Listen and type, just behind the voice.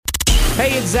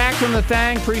Hey, it's Zach from The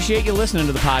Thang. Appreciate you listening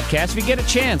to the podcast. If you get a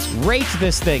chance, rate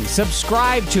this thing,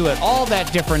 subscribe to it, all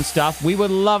that different stuff. We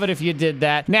would love it if you did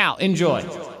that. Now, enjoy.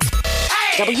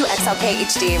 WXLK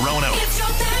HD. Rono. It's your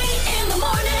thing in the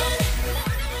morning.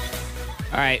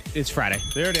 All right, it's Friday.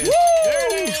 There it is. There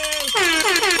it is.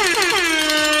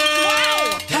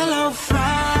 Hello,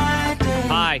 Friday.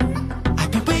 Hi.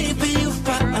 I've been waiting for you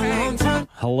for a long time.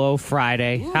 Hello,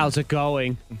 Friday. How's it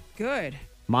going? Good.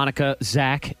 Monica,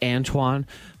 Zach, Antoine.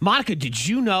 Monica, did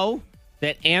you know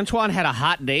that Antoine had a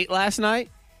hot date last night?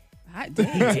 I did.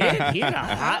 He did. He had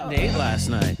a hot date last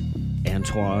night.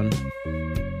 Antoine,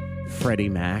 Freddie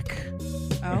Mac.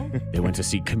 Oh. They went to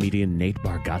see comedian Nate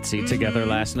Bargatze together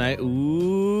last night.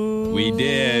 Ooh. We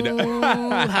did.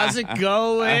 How's it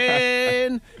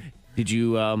going? Did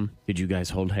you guys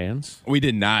hold hands? We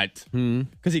did not.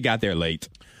 Because he got there late.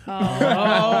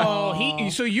 Oh,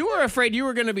 so you were afraid you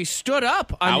were going to be stood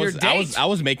up on your date? I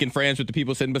was making friends with the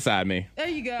people sitting beside me. There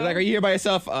you go. They're like, are you here by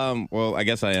yourself? Well, I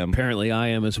guess I am. Apparently, I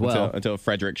am as well. Until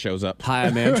Frederick shows up. Hi,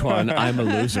 I'm Antoine. I'm a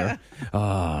loser.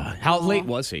 How late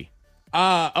was he?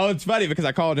 It's funny because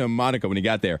I called him Monica when he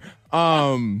got there.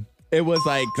 It was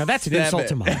like Now that's an insult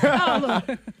to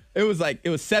Monica. It was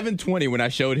 7:20 when I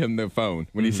showed him the phone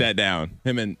when he sat down.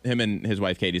 Him and his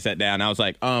wife Katie sat down. I was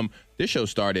like, this show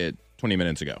started 20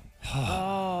 minutes ago.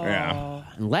 Oh. Yeah.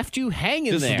 And left you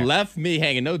hanging Just there. left me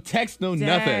hanging. No text, no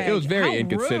nothing. Dang, It was very how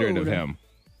inconsiderate of rude. him.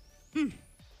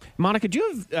 Monica, do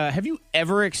you have you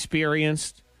ever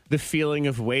experienced the feeling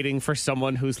of waiting for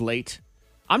someone who's late?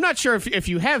 I'm not sure if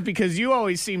you have, because you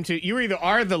always seem to. You either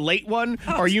are the late one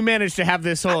or you manage to have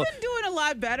this whole. I've been doing a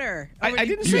lot better. I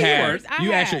didn't You say you have.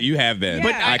 weren't. You have been. Yeah.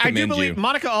 But But I I do commend believe you.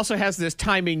 Monica also has this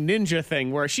timing ninja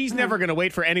thing where she's never going to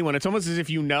wait for anyone. It's almost as if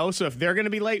you know. So if they're going to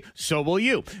be late, so will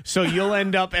you. So you'll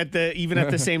end up at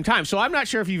the same time. So I'm not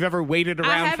sure if you've ever waited I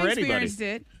around have for anybody. experienced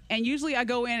it, and usually I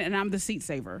go in and I'm the seat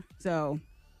saver. So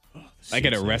Like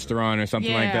at a restaurant or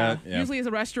something like that. Yeah. Usually it's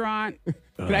a restaurant.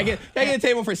 Can I get a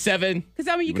table for 7? Because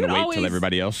I mean, you I'm gonna could wait always till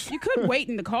everybody else. You could wait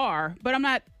in the car, but I'm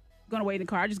not gonna wait in the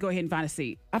car. I just go ahead and find a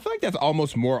seat. I feel like that's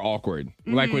almost more awkward.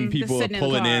 Like when just people are sitting in the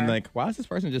pulling in, car. like, why is this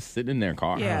person just sitting in their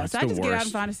car? Yeah, it's so I the just get out worst.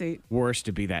 and find a seat. Worse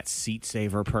to be that seat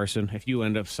saver person. If you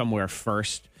end up somewhere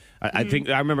first. I think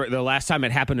I remember the last time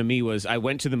it happened to me was I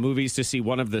went to the movies to see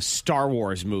one of the Star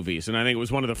Wars movies, and I think it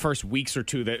was one of the first weeks or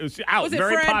two that it was out, Was it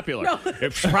very Fred? popular. No.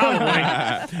 It probably,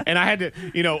 and I had to,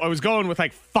 I was going with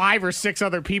like 5 or 6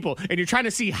 other people, and you're trying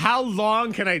to see how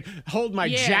long can I hold my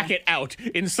Yeah. jacket out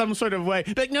in some sort of way.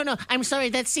 Like, no, I'm sorry,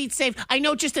 that seat's safe. I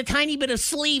know just a tiny bit of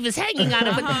sleeve is hanging on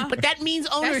it, but that means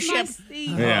That's ownership. my seat.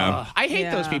 Yeah. I hate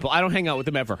those Yeah. people. I don't hang out with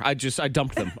them ever. I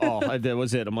dumped them all. That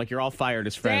was it. I'm like, you're all fired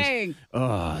as friends.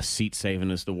 Dang. Seat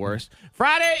saving is the worst.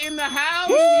 Friday in the house.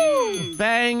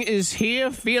 Thang is here,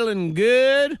 feeling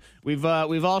good. We've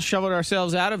all shoveled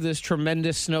ourselves out of this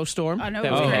tremendous snowstorm. I know, that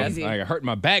it was we had. crazy. I hurt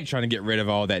my back trying to get rid of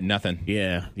all that nothing.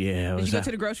 Yeah. it Did was you go that-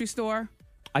 to the grocery store?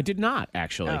 I did not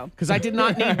actually, Oh. because I did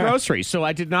not need groceries, so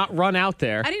I did not run out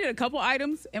there. I needed a couple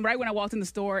items, and right when I walked in the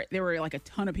store, there were like a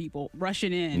ton of people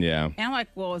rushing in. Yeah. And I'm like,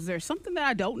 well, is there something that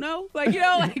I don't know? Like,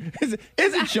 like, Is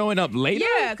it showing up later?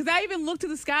 yeah, because I even looked to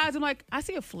the skies. I'm like, I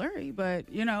see a flurry, but,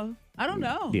 I don't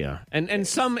know. Yeah, and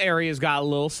some areas got a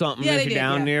little something Yeah, if they you're did,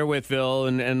 down yeah. near Withville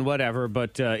and whatever.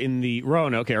 But in the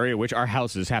Roanoke area, which our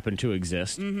houses happen to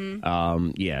exist,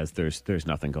 there's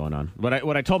nothing going on.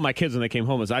 What I told my kids when they came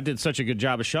home is I did such a good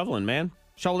job of shoveling, man.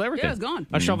 Shoveled everything. Yeah, it's gone.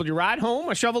 I shoveled your ride home.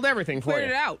 I shoveled everything for Cleared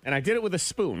you. it out. And I did it with a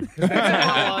spoon.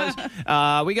 That's all it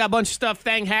was. We got a bunch of stuff,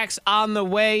 Thang hacks on the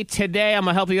way today. I'm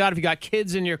going to help you out if you got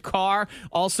kids in your car.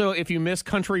 Also, if you miss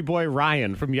Country Boy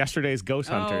Ryan from yesterday's Ghost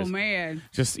Hunters. Oh, man.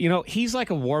 Just, he's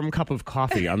like a warm cup of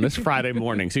coffee on this Friday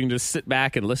morning. So you can just sit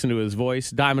back and listen to his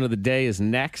voice. Diamond of the Day is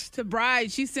next. The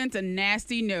bride, she sent a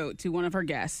nasty note to one of her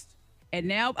guests. And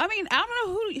now, I don't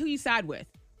know who you side with.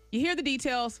 You hear the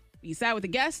details. You side with the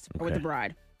guest or with the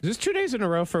bride? Is this 2 days in a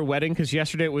row for a wedding? Because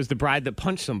yesterday it was the bride that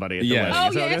punched somebody at the Yes. wedding. Oh,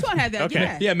 Is that yeah, what it this is? one had that. Okay.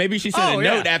 Yeah. Yeah, maybe she sent Oh, a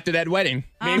yeah. note after that wedding.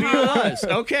 Maybe it was.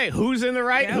 Okay, who's in the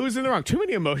right? Yep. Who's in the wrong? Too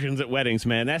many emotions at weddings,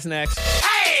 man. That's next.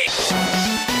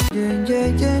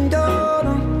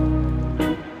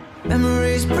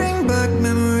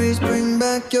 Memories bring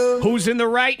back your. Who's in the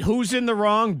right? Who's in the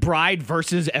wrong? Bride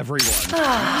versus everyone.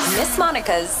 Miss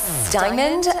Monica's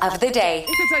Diamond of the Day.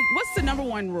 It's like, what's the number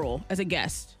one rule as a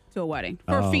guest to a wedding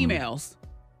for females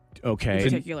in Okay.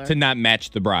 particular? To not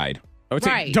match the bride. I would say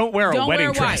Right. don't wear a Don't wedding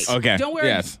wear dress. white. Okay. Don't wear.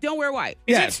 Yes. Don't wear white.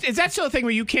 Yes. Is that sort of thing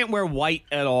where you can't wear white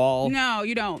at all? No,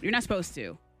 you don't. You're not supposed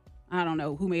to. I don't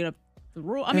know who made up the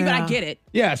rule. I mean, but I get it.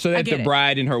 Yeah, so that get the it.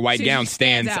 bride in her white She gown just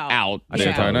stands stands out. out. I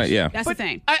suppose. Yeah. That's But the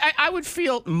thing. I would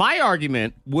feel my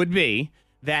argument would be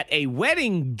that a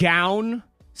wedding gown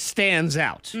stands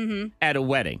out at a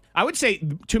wedding. I would say,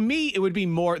 to me, it would be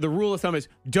more, the rule of thumb is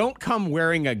don't come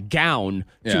wearing a gown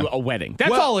Yeah. to a wedding.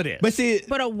 That's all it is. But see,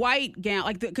 But a white gown,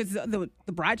 like because the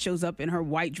bride shows up in her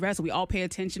white dress, we all pay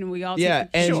attention and we all yeah, take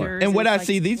and, pictures. and what I it's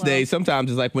see like, these well, days sometimes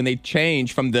is like when they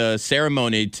change from the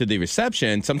ceremony to the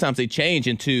reception, sometimes they change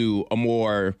into a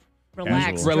more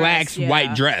relaxed, relaxed dress,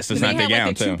 white dress. It's They not the have gown,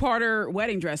 like too. a two-parter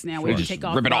wedding dress now where you Just take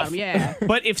off rip the it off. bottom. Yeah.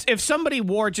 But if somebody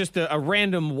wore just a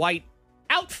random white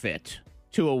outfit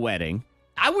to a wedding,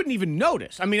 I wouldn't even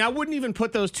notice. I mean, I wouldn't even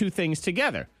put those two things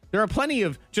together. There are plenty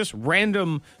of just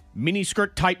random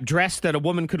miniskirt type dress that a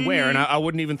woman could wear, and I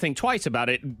wouldn't even think twice about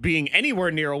it being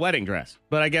anywhere near a wedding dress.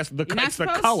 But I guess You're not it's the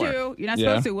supposed color. to. You're not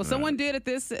Yeah. supposed to. Well, someone did at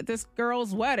this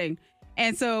girl's wedding,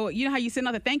 and so you know how you send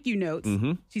out the thank you notes.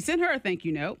 She sent her a thank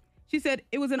you note. She said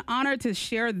it was an honor to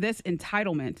share this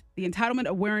entitlement, the entitlement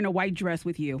of wearing a white dress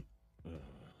with you.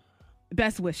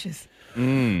 Best wishes.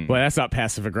 Well, that's not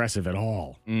passive aggressive at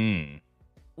all.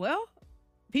 Well,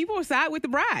 people side with the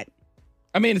bride.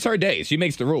 I mean, it's her day. She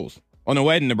makes the rules. On the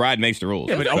wedding, the bride makes the rules.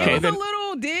 Yeah, but It okay, was then- a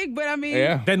little dig, but I mean,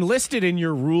 Yeah. Then list it in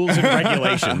your rules and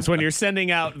regulations when you're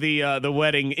sending out the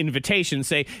wedding invitation.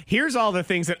 Say, here's all the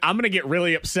things that I'm going to get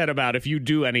really upset about if you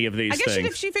do any of these I guess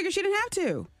things. she figured she didn't have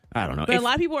to. I don't know. But If- a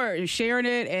lot of people are sharing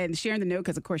it and sharing the note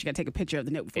because, of course, you got to take a picture of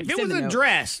the note before If you it send was the a note.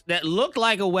 dress that looked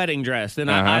like a wedding dress, then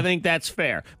I think that's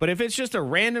fair. But if it's just a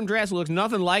random dress that looks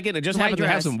nothing like it, and it just White happens to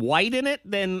have dress. some white in it,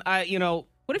 then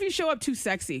What if you show up too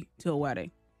sexy to a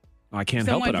wedding? I can't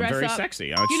Someone help it. I'm dress very up- sexy.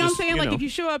 You know what I'm saying? Like if you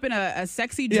show up in a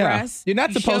sexy Yeah. dress, You're not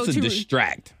you supposed show to too-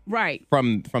 distract Right.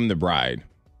 from the bride.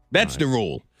 That's the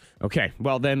rule. Okay,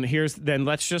 well then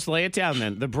let's just lay it down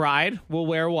then. The bride will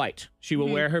wear white. She will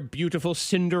wear her beautiful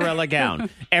Cinderella gown.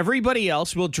 Everybody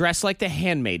else will dress like the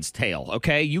Handmaid's Tale,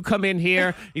 okay? You come in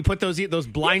here, you put those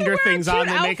blinder wear a things on,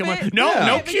 cute they make them outfit. no, Yeah.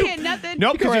 no But cute. can't nothing. No,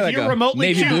 You because if like you're a remotely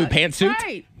navy cute, blue pantsuit.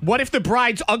 Right. what if the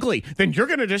bride's ugly? Then you're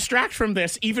going to distract from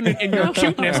this, even in your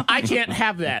cuteness. I can't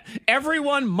have that.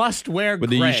 Everyone must wear But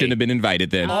gray. then you shouldn't have been invited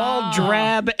then. All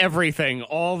drab everything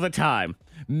all the time.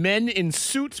 Men in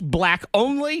suits, black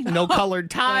only, no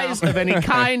colored ties of any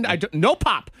kind. No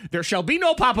pop. There shall be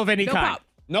no pop of any No kind. pop.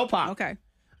 No pop. Okay.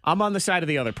 I'm on the side of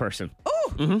the other person.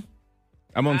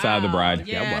 I'm on the side of the bride.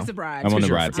 Yeah, it's the bride. I'm on the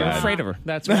You're bride's you're side. afraid of her.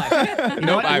 That's why. You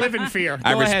know what? I live in fear.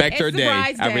 I Go ahead. respect her It's the day.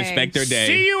 bride's I day. respect her day.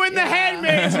 See you in the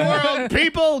Handmaid's World,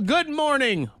 people. Good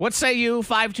morning. What say you?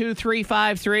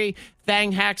 52353.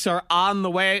 Thang hacks are on the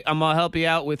way. I'm going to help you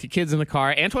out with your kids in the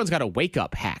car. Antoine's got a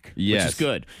wake-up hack, which Yes. is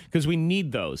good because we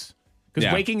need those. Because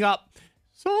Yeah. waking up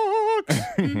sucks.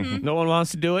 No one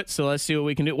wants to do it, so let's see what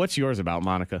we can do. What's yours about,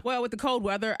 Monica? Well, with the cold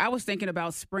weather, I was thinking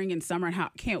about spring and summer and how I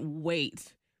can't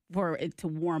wait for it to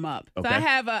warm up. So Okay. I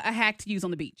have a hack to use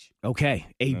on the beach. Okay,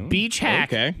 a beach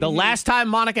hack. okay. The last time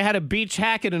Monica had a beach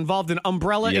hack, it involved an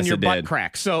umbrella Yes, in your it butt did.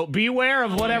 crack. So beware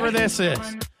of whatever this is.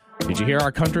 Did you hear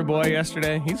our country boy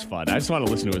yesterday? He's fun. I just want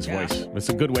to listen to his voice. It's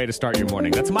a good way to start your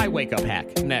morning. That's my wake-up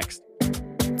hack. Next.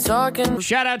 Talking.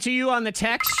 Shout out to you on the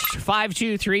text,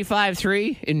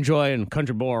 52353. Enjoying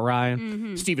Country Boy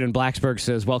Ryan. Stephen in Blacksburg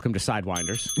says, welcome to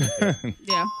Sidewinders.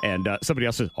 Yeah. And somebody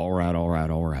else says, all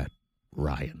right,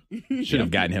 Ryan. Should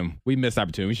have gotten him. We missed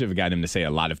opportunity. We should have gotten him to say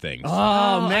a lot of things. Oh,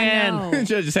 I man. know.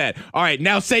 Should have just said, all right,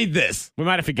 now say this. We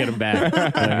might have to get him back.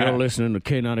 You're listening to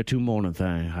K92 Morning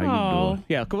Thing. How you Oh. doing?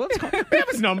 Yeah, cool. Let's call. We have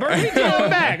his number. We call him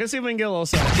back. Let's see if we can get a little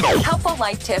something. Helpful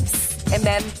life tips. And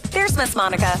then there's Miss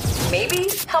Monica. Maybe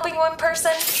helping one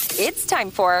person. It's time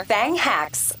for Bang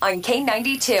Hacks on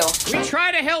K92. We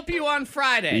try to help you on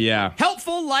Friday. Yeah.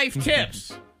 Helpful life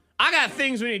tips. I got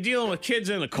things when you're dealing with kids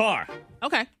in the car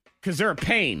Okay. because they're a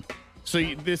pain. So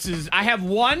I have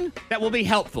one that will be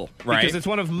helpful Right. because it's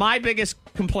one of my biggest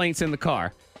complaints in the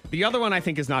car. The other one I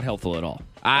think is not helpful at all.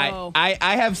 I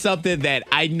have something that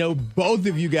I know both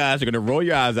of you guys are going to roll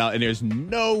your eyes out, and there's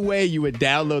no way you would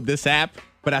download this app.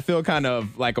 But I feel kind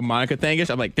of like a Monica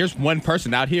thingish. I'm like, there's one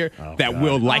person out here that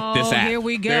will like this Oh, app. here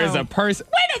we go. There's a person.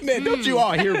 Wait a minute. Don't you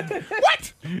all hear?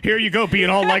 What? Here you go, being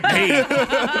all like me.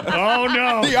 Oh,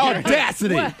 no. The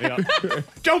audacity. Yeah.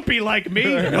 Don't be like me.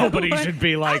 Nobody should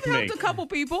be like I've me. helped a couple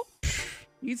people.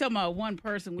 You talking about one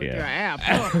person with Yeah. your app.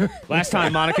 Oh. Last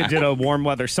time Monica did a warm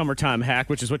weather summertime hack,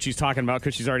 which is what she's talking about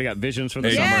because she's already got visions for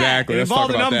the summer. Exactly. It Let's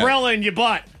involved talk an about that. umbrella in your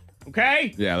butt.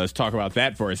 Okay? Yeah, let's talk about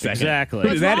that for a second. Exactly. Who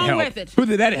What's did that wrong help? with it? Who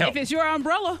did that help? If it's your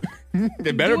umbrella,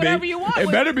 It better do whatever be. you want It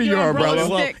with better be your your umbrella.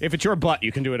 umbrella. Stick. If it's your butt,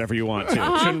 you can do whatever you want to.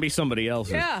 It shouldn't be somebody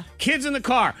else's. Yeah. Kids in the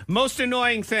car. Most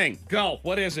annoying thing. Go.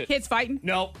 What is it? kids fighting.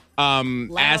 Nope.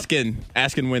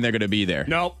 Asking when they're gonna be there.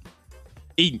 Nope.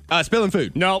 Eating. Spilling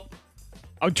food. Nope.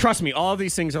 Oh, trust me, all of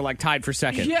these things are like tied for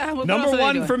second. Yeah, what else Number are they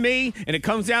one doing? for me, and it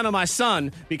comes down to my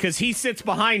son because he sits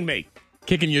behind me,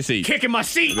 Kicking your seat. kicking my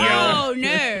seat, yo. Oh,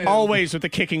 no. Always with the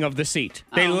kicking of the seat.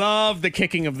 They love the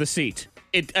kicking of the seat.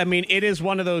 It is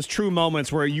one of those true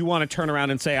moments where you want to turn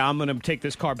around and say, I'm going to take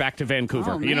this car back to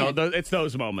Vancouver. Oh, You know, man. it's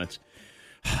those moments.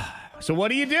 So what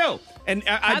do you do? And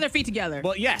Tie their feet together.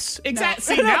 Well, yes,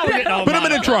 exactly. See, now we're getting all Put them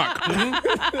in a about it.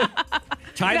 trunk.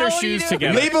 Tie Now their what do you shoes do?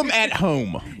 together. Leave them at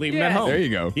home. Leave them at Yeah. home. There you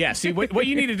go. Yeah. See, what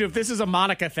you need to do if this is a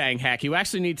Monica Thang hack, you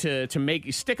actually need to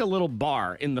stick a little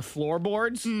bar in the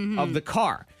floorboards of the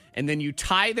car, and then you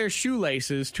tie their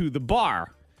shoelaces to the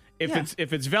bar. If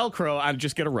it's Velcro, I'd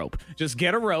just get a rope. Just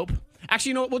get a rope. Actually,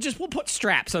 you know what? We'll put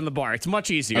straps on the bar. It's much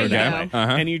easier that way.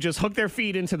 Uh-huh. And you just hook their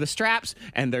feet into the straps,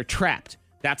 and they're trapped.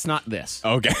 That's not this.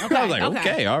 Okay. I was like,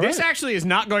 okay, all right. This actually is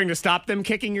not going to stop them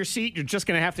kicking your seat. You're just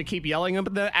going to have to keep yelling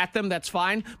at them. That's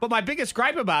fine. But my biggest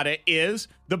gripe about it is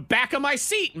the back of my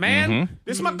seat, man.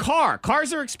 This is my car.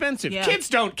 Cars are expensive. Yeah. Kids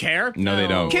don't care. No, they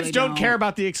don't. Kids they don't don't. care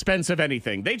about the expense of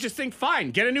anything. They just think, fine,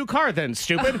 get a new car then,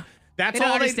 stupid. That's They don't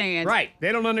all understand. Right.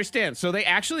 They don't understand. So they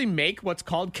actually make what's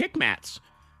called kick mats.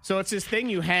 So it's this thing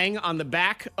you hang on the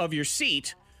back of your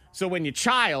seat. So when your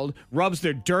child rubs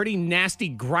their dirty, nasty,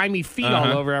 grimy feet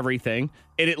all over everything,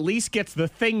 it at least gets the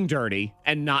thing dirty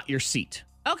and not your seat.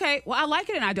 Okay, well, I like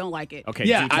it and I don't like it. Okay.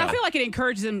 Yeah, do 'Cause tell. I feel like it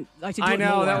encourages them to do I it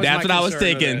know, more. that was That's my what I was concern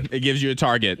with thinking. it. It gives you a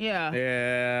target.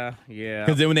 Yeah. Yeah.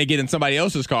 Because then when they get in somebody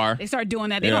else's car, They start doing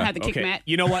that. They Yeah. don't have the kick Okay. mat.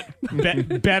 You know what?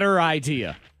 Better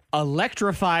idea.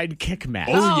 Electrified kick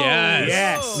mats. oh, yes.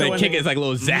 Yes. So They when kick they- it, it's like a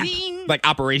little zap, Zing. like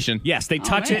operation. Yes, they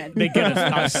touch man. it. They get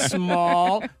a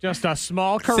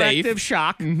small corrective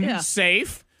shock. Yeah.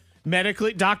 Safe,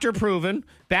 medically, doctor proven.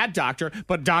 Bad doctor,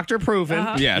 but doctor proven.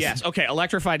 Yes. Okay,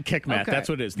 electrified kick mat. Okay. That's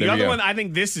what it is. The There you other go. one, I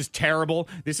think this is terrible.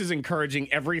 This is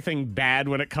encouraging everything bad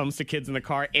when it comes to kids in the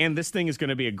car. And this thing is going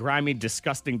to be a grimy,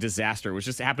 disgusting disaster, which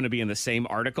just happened to be in the same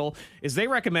article. Is they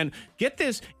recommend get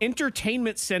this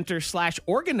entertainment center /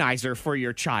 organizer for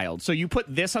your child. So you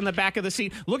put this on the back of the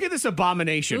seat. Look at this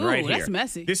abomination Ooh, right here. that's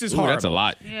messy. This is Ooh, horrible. that's a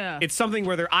lot. Yeah. It's something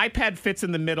where their iPad fits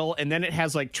in the middle, and then it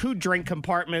has like 2 drink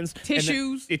compartments,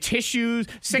 Tissues. tissues,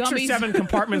 6 Gummies. or 7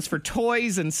 compartments for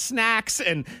toys and snacks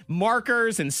and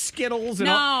markers and Skittles. And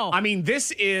all. No. I mean, this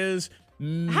is.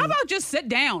 How about just sit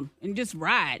down and just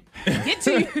ride? Get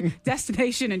to your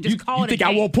destination and just call You it think a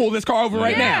I day. won't pull this car over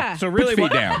right Yeah. now? So really, Put your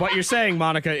feet what, down. what you're saying,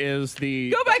 Monica, is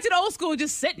the Go back to the old school,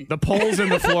 just sitting. poles in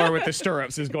the floor with the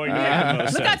stirrups is going to make the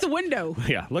most Look sense. out the window.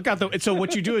 Yeah, look out the. So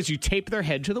what you do is you tape their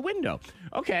head to the window.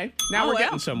 Okay, now Oh, we're well.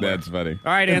 getting somewhere. That's funny.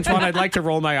 All right, Antoine, I'd like to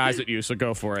roll my eyes at you, so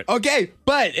go for it. Okay,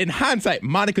 but in hindsight,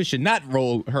 Monica should not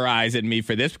roll her eyes at me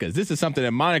for this because this is something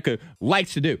that Monica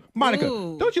likes to do. Monica,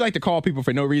 Ooh. don't you like to call people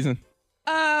for no reason?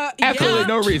 Absolutely yeah.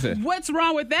 no reason. What's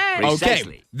wrong with that?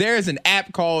 Okay, there's an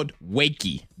app called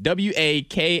Wakey,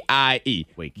 Wakie.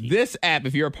 Wakey. This app,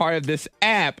 if you're a part of this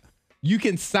app, you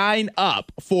can sign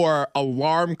up for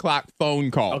alarm clock phone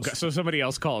calls. Okay, so somebody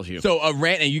else calls you. So a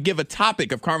rant, and you give a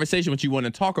topic of conversation what you want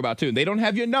to talk about too. They don't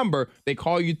have your number; they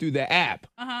call you through the app.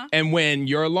 And when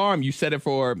your alarm, you set it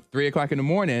for 3:00 in the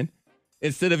morning.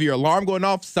 Instead of your alarm going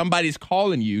off, somebody's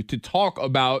calling you to talk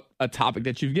about a topic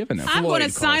that you've given them. I'm going to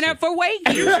calls sign you. up for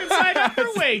Wakey. You should sign up for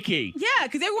Wakey. Yeah,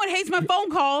 because everyone hates my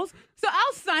phone calls. So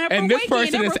I'll sign up And for this Wakey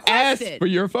person and has request asked it. for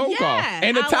your phone call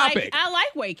and a topic. I like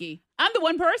Wakey. I'm the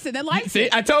one person that likes See,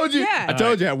 it. I told you. Yeah. I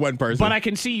told you I had one person. But I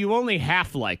can see you only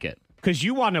half like it because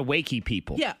you want to wakey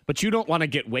people. Yeah. But you don't want to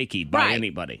get wakeyed by Right.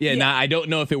 anybody. yeah, now I don't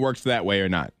know if it works that way or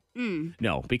not.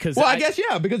 No, because Well, I guess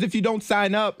yeah, because if you don't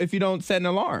sign up, if you don't set an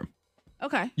alarm,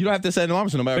 Okay. you don't have to set an alarm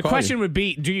so nobody the will call question you. would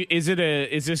be: is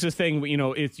this a thing? You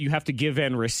know, it's you have to give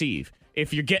and receive.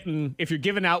 If you're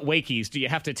giving out wakeys, do you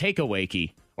have to take a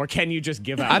wakey, or can you just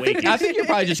give out I wakeys? think you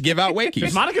probably just give out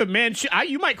wakies. Monica, man,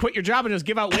 you might quit your job and just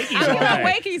give out wakeys I all give out day.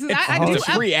 Wakeys. I it's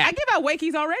a free app. I give out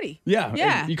Wakeys already. Yeah,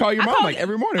 Yeah. you call your I mom, call- like,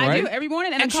 every morning, I right? do every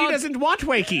morning. And I she call- doesn't want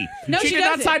wakey. No, she did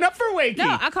not doesn't. sign up for wakey.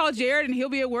 No, I called Jared and he'll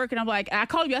be at work and I'm like, I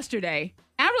called him yesterday.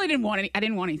 I really didn't want I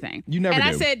didn't want anything. You never And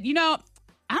I do. said,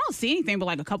 I don't see anything but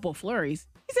like a couple of flurries.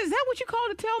 He said, is that what you called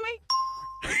to tell me?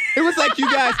 It was like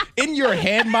you guys in your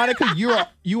head, Monica.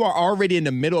 You are already in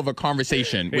the middle of a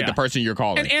conversation with Yeah. the person you're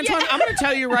calling. And Antoine, I'm going to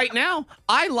tell you right now,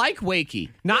 I like Wakey.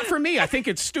 Not for me. I think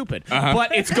it's stupid.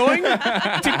 But it's going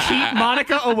to keep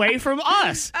Monica away from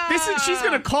us. She's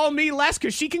going to call me less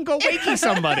because she can go Wakey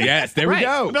somebody. Yes, there we Right. go.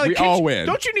 I'll be like, We "Kids, all win."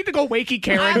 Don't you need to go Wakey,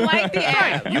 Karen? I like the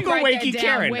app. Right. You go Write that Wakey, down,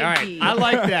 Karen. All right. Wakey. I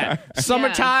like that.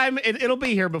 Summertime, it'll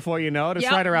be here before you know it. It's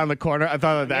Yep. right around the corner. I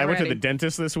thought that I Get went to the ready.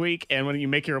 dentist this week, and when you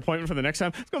make your appointment for the next time,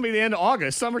 time. It's going to be the end of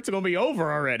August. Summer's going to be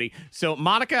over already. So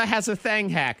Monica has a thing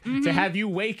hack to have you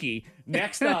wakey.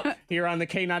 Next up here on the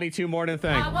K92 Morning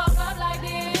Thing. I woke up like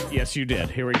this. Yes, you did.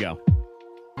 Here we go.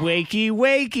 Wakey,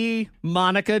 wakey.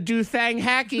 Monica do thang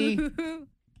hacky.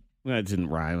 That didn't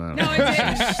rhyme. No, it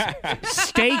didn't.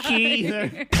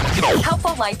 Steaky.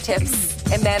 Helpful life tips.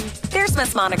 And then there's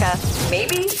Miss Monica.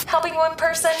 Maybe helping one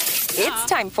person. It's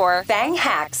time for Bang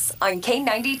Hacks on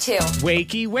K92.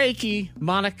 Wakey, wakey.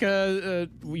 Monica,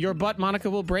 your butt, Monica,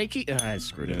 will breaky. I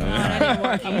screwed it up.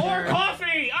 That didn't work More either.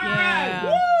 coffee. All Yeah.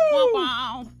 right. Woo!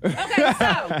 Wow. Okay,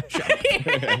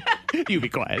 so You be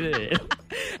quiet.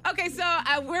 okay, so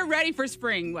we're ready for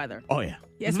spring weather. Oh, yeah.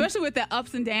 Yeah, especially with the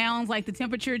ups and downs, like the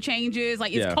temperature changes,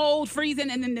 like it's Yeah. cold,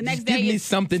 freezing, and then the next Just day give me it's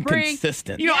something spring.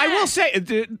 consistent. You know, I will Yes. say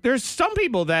there's some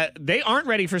people that they aren't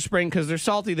ready for spring because they're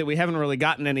salty that we haven't really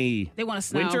gotten any They want to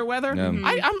snow. winter weather.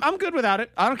 Yeah. I'm good without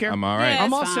it. I don't care. I'm all right. Yeah, I'm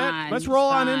it's all fine. set. Let's roll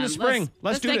It's on fine. into spring.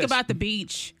 Let's do think this. about the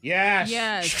beach. Yes.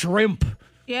 Yes. Shrimp.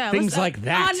 Yeah, Things let's- like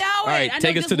that. I know All right, it. I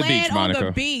take know, us to just the beach, land on the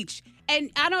Monica. beach. And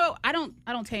I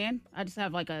don't tan. I just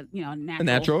have like a natural.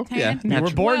 natural? tan. Yeah, You were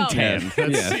natural. born Well, tan. Yeah.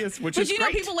 That's- which But is you know,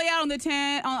 great. people lay out on the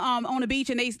tan on the beach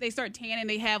and they start tanning.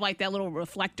 They have like that little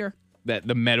reflector. That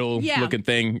the metal Yeah. looking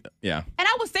thing. Yeah. And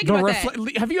I was thinking The about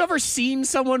that. Have you ever seen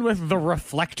someone with the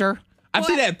reflector? I've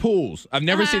seen Well, it at pools. I've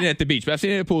never uh-huh. seen it at the beach, but I've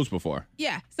seen it at pools before.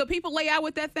 Yeah. So people lay out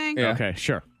with that thing. Yeah. Okay,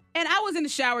 sure. And I was in the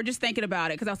shower just thinking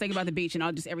about it because I was thinking about the beach and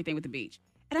all just everything with the beach.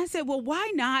 And I said, well,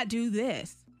 why not do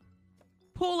this?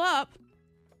 Pull up,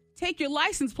 take your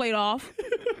license plate off,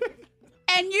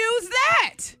 and use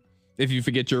that. If you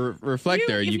forget your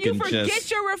reflector, if you can forget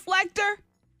just. your reflector,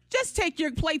 just take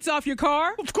your plates off your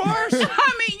car. Of course.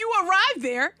 I mean, you arrive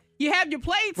there, you have your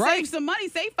plates, Right. save some money,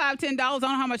 save $5, $10. I don't know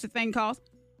how much the thing costs,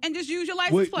 and just use your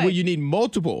license Well, plate. well, you need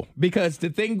multiple because the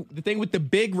thing with the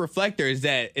big reflector is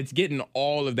that it's getting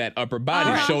all of that upper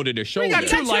body, Uh-huh. shoulder to We shoulder. got two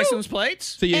got two. license plates.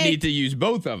 So you And- need to use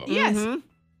both of them. yes.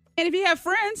 And if you have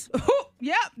friends,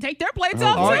 yep, take their plates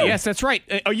off Oh, too. yes, that's right.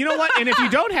 Oh, you know what? And if you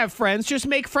don't have friends, just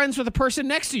make friends with the person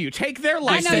next to you. Take their I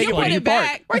license know, you plate. put it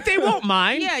back. Right, they won't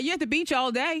mind. Yeah, you're at the beach all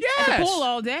day, at Yes. the pool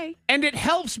all day. And it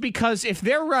helps because if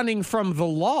they're running from the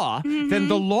law, then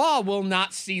the law will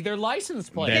not see their license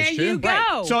plate. That's There true. you go.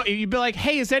 Right. So you'd be like,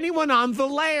 hey, is anyone on the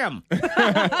lam?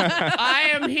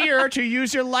 I am here to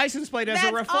use your license plate as a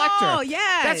That's reflector. all,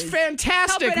 yes. That's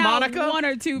fantastic, Helping out Monica. one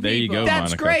or two There you people. go,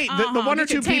 That's Monica. great. The one or Get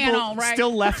two your tan people on, right?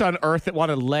 still left on Earth that want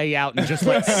to lay out and just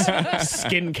let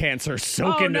skin cancer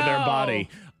soak Oh, into their no. body.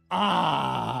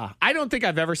 I don't think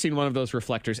I've ever seen one of those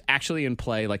reflectors actually in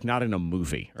play, like not in a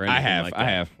movie or anything I have. like I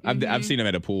that. have. I've seen them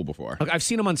at a pool before. Look, I've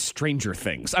seen them on Stranger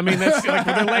Things. I mean, that's like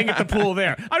when they're laying at the pool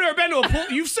there. I've never been to a pool.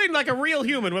 You've seen like a real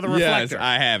human with a Yes, reflector.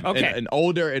 I have. Okay. An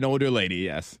older lady.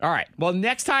 Yes. All right. Well,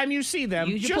 next time you see them,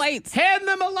 Use your just plates. hand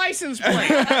them a license plate.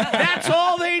 That's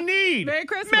all they need. Merry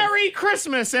Christmas. Merry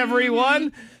Christmas,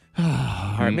 everyone.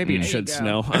 All right, maybe it should you go.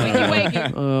 snow. Wakey,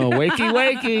 wakey. Oh, wakey,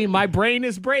 wakey. My brain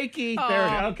is breaky. Aw. There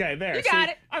it is. Okay, there. You got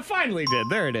it. I finally did.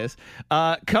 There it is.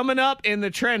 Coming up in the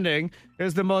trending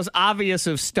is the most obvious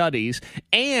of studies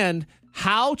and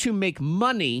how to make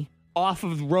money off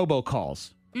of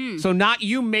robocalls. So not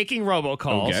you making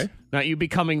robocalls, Okay. not you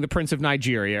becoming the Prince of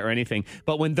Nigeria or anything,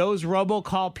 but when those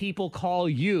robocall people call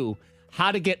you,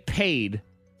 how to get paid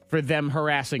for them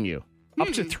harassing you. Up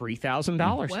to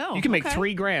 $3,000. Well, you can make okay.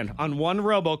 $3,000 on one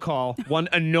robocall, one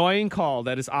annoying call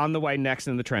that is on the way next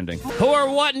in the trending. Who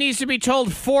or what needs to be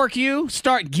told fork you?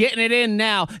 Start getting it in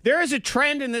now. There is a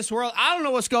trend in this world. I don't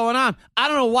know what's going on. I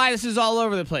don't know why this is all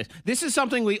over the place. This is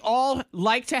something we all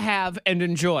like to have and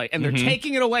enjoy, and they're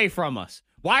taking it away from us.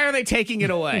 Why are they taking it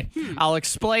away? I'll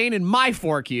explain in my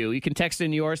fork you. You can text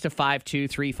in yours to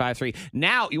 52353.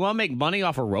 Now, you want to make money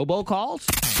off of robocalls?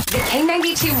 The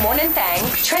K92 Morning Thang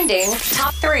trending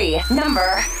top 3.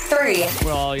 Number 3.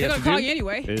 Well, all you They're have gonna to call do you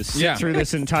anyway. is sit Yeah. through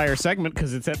this entire segment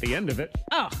because it's at the end of it.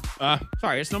 Oh,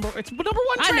 Sorry, it's number one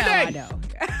I trending. know.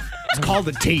 It's called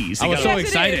the tease. I was so Yes, it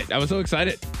excited. is. I was so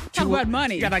excited. Talk about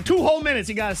money. You got like 2 whole minutes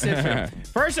you got to sit through.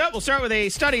 First up, we'll start with a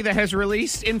study that has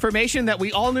released information that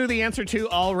we all knew the answer to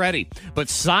already. But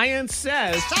science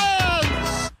says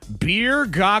beer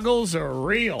goggles are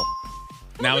real.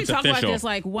 Now we it's talk official. about this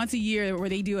like once a year where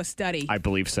they do a study. I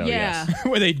believe so, yeah. yes.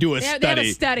 Where they do a They study. have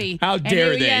a study. How And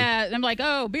dare they? Yeah, and I'm like,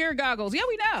 oh, beer goggles. Yeah,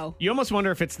 we know. You almost wonder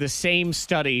if it's the same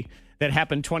study that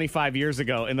happened 25 years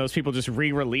ago and those people just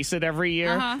re-release it every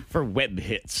year for web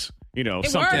hits. You know,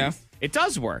 It something. works. It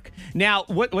does work. Now,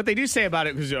 what they do say about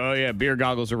it, because, oh, yeah, beer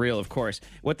goggles are real, of course.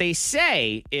 What they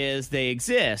say is they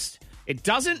exist. It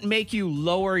doesn't make you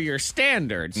lower your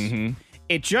standards.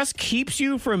 It just keeps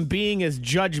you from being as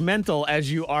judgmental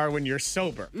as you are when you're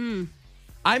sober.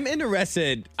 I'm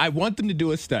interested. I want them to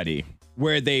do a study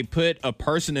where they put a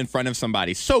person in front of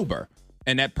somebody sober,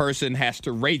 and that person has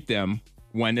to rate them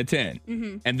 1 to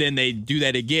 10. And then they do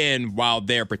that again while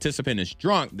their participant is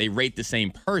drunk. They rate the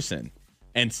same person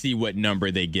and see what number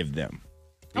they give them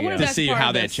I wonder if to that's see part how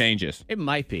of that this. changes. It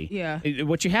might be. Yeah.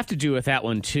 What you have to do with that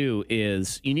one, too,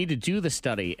 is you need to do the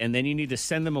study, and then you need to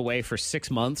send them away for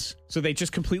 6 months so they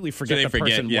just completely forget they the forget,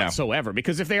 person yeah. whatsoever.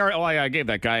 Because if they are, I gave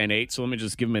that guy an 8, so let me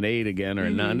just give him an 8 again, or a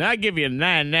 9. I give you a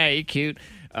 9. Now you cute.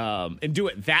 And do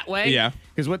it that way. Yeah.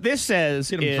 Because what this says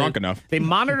Get 'em is drunk enough. they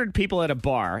monitored people at a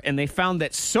bar, and they found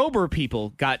that sober people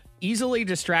got easily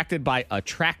distracted by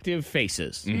attractive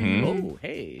faces. Oh,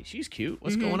 hey, she's cute.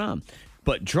 What's going on?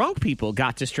 But drunk people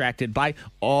got distracted by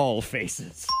all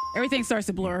faces. Everything starts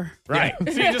to blur. Right.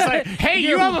 So you're just like, hey,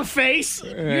 you have a face.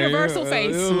 Universal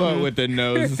face. With the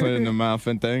nose and the mouth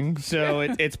and things. So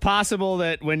it's possible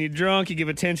that when you're drunk, you give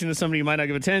attention to somebody you might not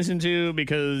give attention to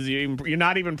because you're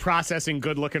not even processing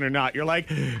good looking or not. You're like,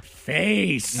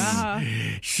 face.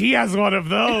 She has one of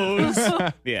those.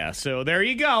 Yeah. So there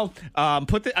you go.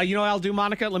 Put the. You know what I'll do,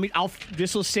 Monica?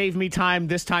 This will save me time.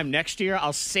 This time next year,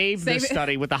 I'll save this Save it.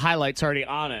 study with the highlights already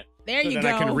on it. There so you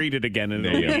that I can go. read it again and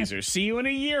it'll be easier. See you in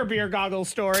a year, Beer Goggle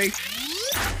Story.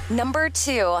 Number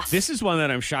 2. This is one that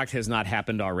I'm shocked has not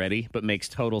happened already, but makes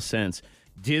total sense.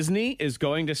 Disney is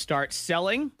going to start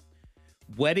selling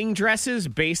wedding dresses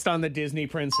based on the Disney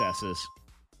princesses.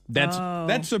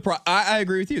 That's surprising. I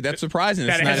agree with you. That's surprising.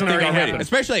 That It's not a hasn't thing already already. happened.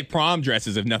 Especially like prom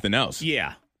dresses, if nothing else.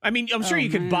 Yeah. I mean, I'm sure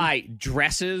you could buy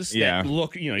dresses Yeah. that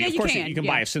look, Yeah, of you course can, you can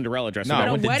yeah. buy a Cinderella dress. No, But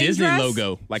a with the wedding Disney dress?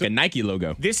 logo, like a Nike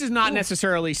logo. This is not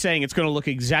necessarily saying it's going to look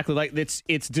exactly like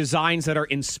it's designs that are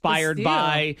inspired Still.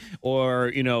 by or,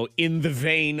 in the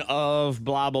vein of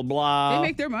blah, blah, blah. They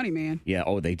make their money, man. Yeah,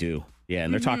 they do. Yeah,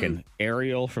 and they're talking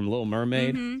Ariel from Little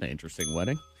Mermaid. An interesting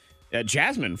wedding.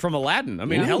 Jasmine from Aladdin. I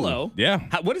mean, Ooh, hello. yeah.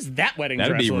 What does that wedding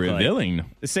That'd dress be look like? revealing.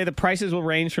 They say the prices will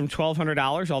range from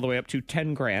 $1,200 all the way up to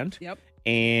 $10,000. Yep.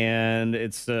 And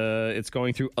it's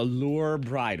going through Allure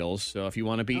Bridals. So if you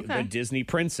want to be Okay. the Disney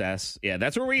princess, yeah,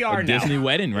 that's where we are A now. Disney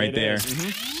wedding right It there.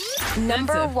 is.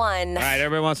 Number 1. All right,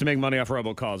 everybody wants to make money off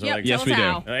robocalls. They're Yep, like, yes, tell we us do.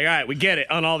 how. all right, we get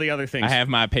it on all the other things. I have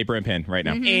my paper and pen right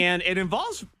now. And it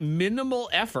involves minimal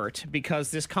effort because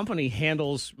this company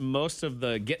handles most of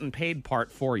the getting paid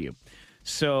part for you.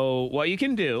 So what you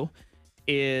can do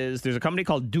is there's a company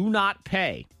called Do Not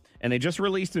Pay, and they just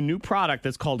released a new product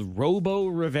that's called Robo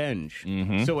Revenge.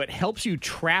 So it helps you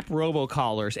trap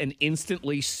robocallers and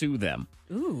instantly sue them.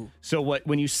 Ooh. So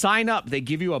when you sign up, they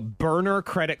give you a burner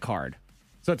credit card.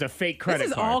 So it's a fake credit This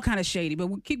is card. all kind of shady, but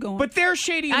we'll keep going. But they're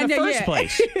shady I in the know, first yeah.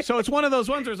 place. So it's one of those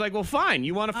ones where it's like, well, fine.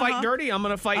 You want to fight dirty? I'm going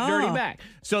to fight dirty Oh. back.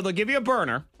 So they'll give you a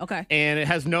burner. Okay. And it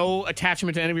has no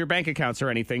attachment to any of your bank accounts or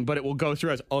anything, but it will go through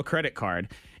as a credit card.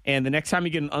 And the next time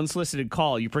you get an unsolicited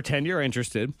call, you pretend you're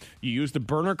interested. You use the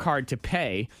burner card to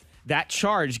pay. That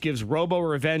charge gives Robo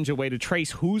Revenge a way to trace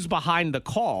who's behind the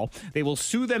call. They will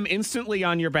sue them instantly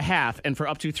on your behalf and for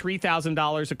up to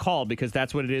 $3,000 a call because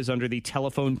that's what it is under the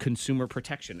Telephone Consumer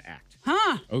Protection Act.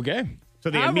 huh? Okay. So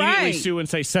they All immediately right. sue and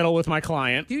say, settle with my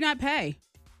client. Do not pay.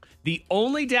 The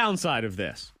only downside of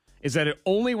this is that it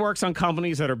only works on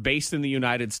companies that are based in the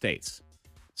United States.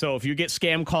 So if you get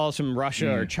scam calls from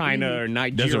Russia or China or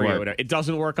Nigeria or work. whatever, it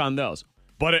doesn't work on those.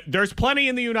 But there's plenty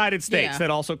in the United States Yeah.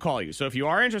 that also call you. So if you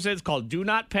are interested, it's called Do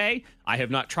Not Pay. I have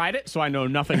not tried it, so I know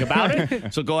nothing about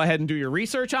it. So go ahead and do your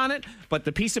research on it. But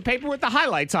the piece of paper with the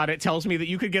highlights on it tells me that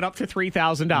you could get up to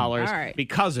 $3,000 All right.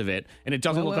 because of it. And it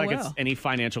doesn't Well, look like it's well. any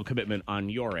financial commitment on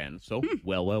your end. So,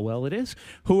 well, it is.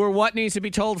 Who or what needs to be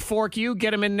told? Fork you.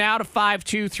 Get them in now to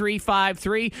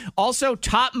 52353. Also,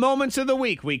 top moments of the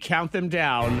week. We count them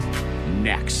down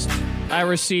next. I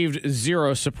received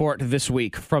zero support this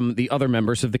week from the other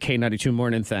members of the K92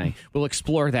 Morning Thing. We'll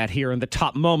explore that here in the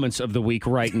top moments of the week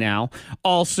right now.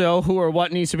 Also, who or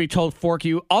what needs to be told fork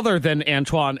you other than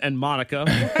Antoine and Monica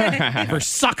for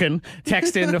sucking?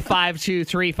 Text in to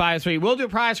 52353. We'll do a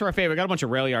prize for our favorite. We got a bunch of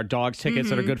Rail Yard Dogs tickets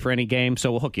that are good for any game,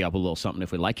 so we'll hook you up with a little something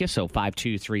if we like you. So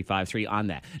 52353 on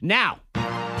that. Now,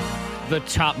 the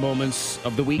top moments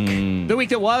of the week. The week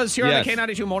that was here Yes. on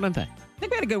the K92 Morning Thing. I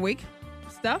think we had a good week.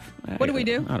 Stuff. What did we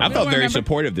do? I We felt don't very remember.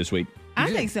 supportive this week. I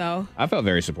think so. I felt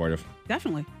very supportive.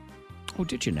 Definitely. Oh,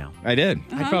 did you now? I did.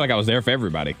 I felt like I was there for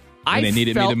everybody. When they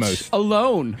needed me the most.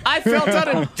 Alone. I felt on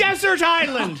a desert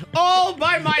island all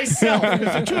by myself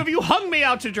because the two of you hung me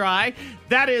out to dry.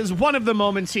 That is one of the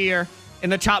moments here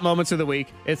in the top moments of the week.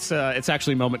 It's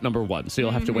actually moment number 1, so you'll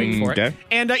have to wait for it. Okay.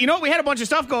 And you know what? We had a bunch of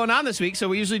stuff going on this week, so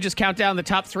we usually just count down the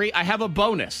top 3. I have a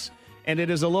bonus, and it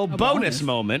is a little bonus bonus?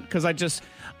 moment because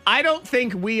I don't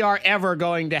think we are ever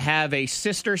going to have a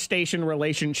sister station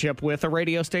relationship with a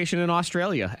radio station in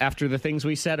Australia after the things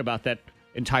we said about that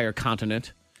entire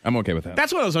continent. I'm okay with that.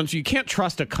 That's one of those ones you can't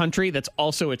trust a country that's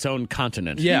also its own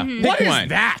continent. Yeah. What Pick is one.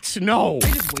 that? No.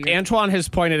 weird. Antoine has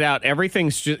pointed out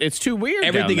everything's just, it's too weird.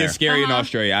 Everything down is scary in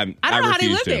Australia. I don't know how they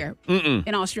refuse live to. there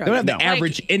in Australia. They don't have No. to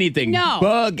average anything. No.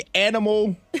 Bug,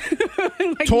 animal,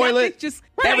 Like, toilet. nothing, just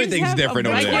Everything's things have different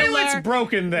a over there. regular- Toilet's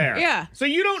broken there. Yeah. So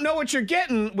you don't know what you're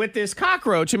getting with this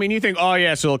cockroach. I mean, you think, oh,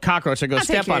 yeah, it's a little cockroach. I go I'll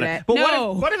step take care on of it. that. But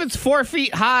No. what if it's 4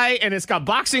 feet high and it's got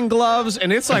boxing gloves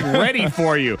and it's like ready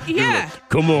for you? Yeah.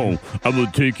 Come on, I'm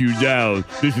going to take you down.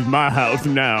 This is my house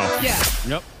now. Yeah.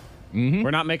 Yep.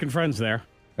 We're not making friends there.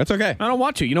 That's okay. I don't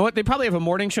want to. You know what? They probably have a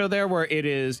morning show there where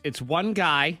it's one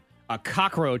guy, a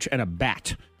cockroach, and a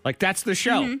bat. Like, that's the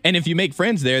show. And if you make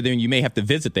friends there, then you may have to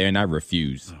visit there, and I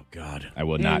refuse. Oh, God. I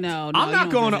will not. No, I'm you not don't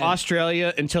going to visit.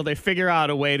 Australia until they figure out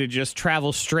a way to just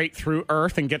travel straight through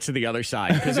Earth and get to the other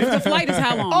side. Because The flight is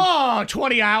how long? oh,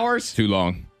 20 hours. Too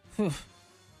long. You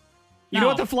know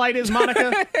what the flight is,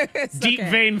 Monica? Deep okay.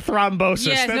 vein thrombosis.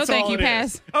 Yes, no That's thank all you, it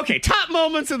pass. is. Okay, top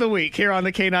moments of the week here on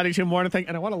the K92 Morning Thing.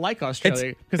 And I want to like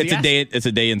Australia. 'cause It's the a day. It's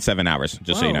a day in 7 hours.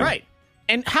 Just so you know. Right.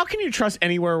 And how can you trust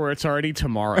anywhere where it's already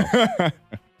tomorrow?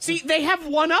 See, they have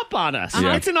one up on us.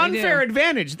 Yeah. It's an They unfair do.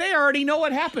 advantage. They already know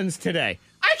what happens today.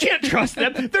 I can't trust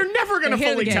them. They're never going to They're ahead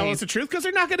of fully the tell game. us the truth because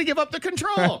they're not going to give up the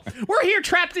control. We're here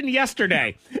trapped in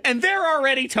yesterday, and they're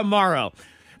already tomorrow.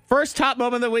 First top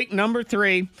moment of the week, number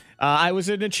 3. I was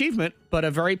an achievement, but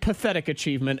a very pathetic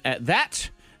achievement at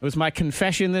that. It was my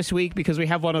confession this week because we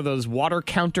have one of those water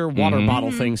counter water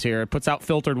bottle things here. It puts out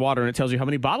filtered water and it tells you how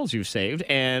many bottles you've saved.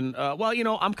 And, well, you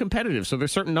know, I'm competitive, so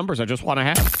there's certain numbers I just want to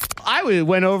have. I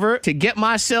went over to get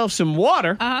myself some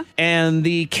water, and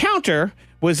the counter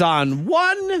was on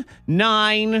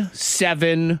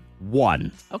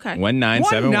 1971. Okay.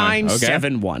 1971.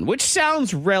 1971, which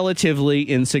sounds relatively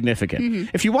insignificant.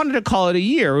 If you wanted to call it a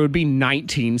year, it would be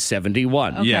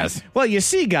 1971. Okay. Yes. Well, you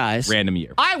see, guys. Random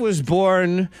year. I was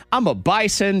born, I'm a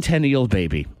bicentennial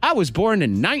baby. I was born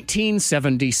in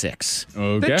 1976.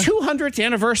 Okay. The 200th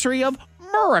anniversary of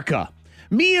Murica.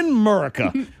 Me and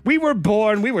Murica. We were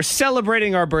born, we were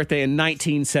celebrating our birthday in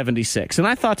 1976. And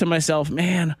I thought to myself,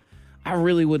 man, I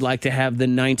really would like to have the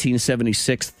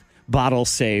 1976 bottle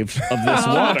saved of this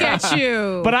water. Look at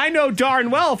you. But I know darn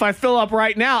well if I fill up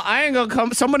right now, I ain't gonna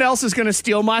come. Someone else is gonna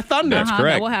steal my thunder. That's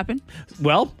correct. That will happen.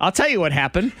 Well, I'll tell you what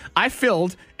happened. I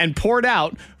filled and poured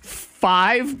out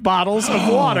 5 bottles of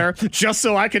water just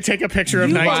so I could take a picture of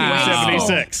You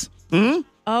 1976.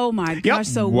 Oh my gosh,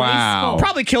 so Wow. wasteful.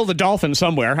 Probably killed a dolphin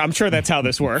somewhere. I'm sure that's how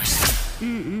this works.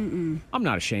 I'm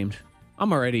not ashamed.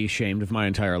 I'm already ashamed of my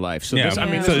entire life. So this, I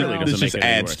mean, so this really doesn't this make just it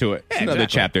any adds worse. to it. It's Yeah, another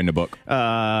exactly. chapter in the book.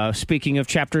 Speaking of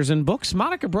chapters in books,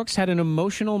 Monica Brooks had an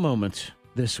emotional moment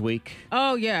this week.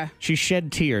 Oh yeah. She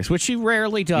shed tears, which she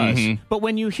rarely does. But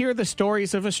when you hear the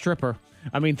stories of a stripper,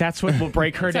 I mean, that's what will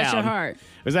break her Touch down. your heart.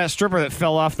 It was that stripper that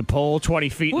fell off the pole 20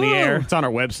 feet in the Woo. air. It's on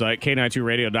our website,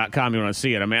 K92radio.com. You want to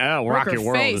see it. I mean, oh, rock her your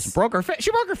world. face. She broke her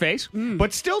face,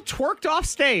 but still twerked off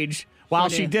stage while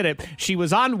Sure she did. did it. She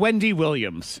was on Wendy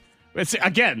Williams. It's,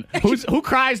 again, who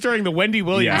cries during the Wendy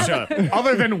Williams show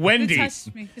other than It Wendy?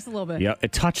 touched me just a little bit. Yeah,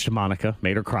 it touched Monica,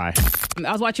 made her cry.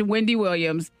 I was watching Wendy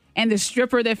Williams and the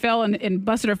stripper that fell and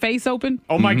busted her face open.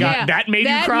 Oh my God, Yeah. that made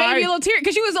you cry? That made me a little tear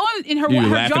because she was on in her. You her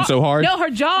laughing jaw, so hard? No, her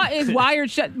jaw is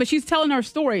wired shut, but she's telling her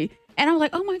story, and I'm like,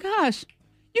 oh my gosh,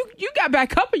 you got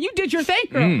back up and you did your thing,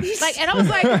 girl. Like, and I was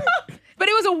like, but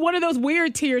it was one of those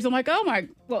weird tears. I'm like, oh my,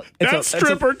 well, That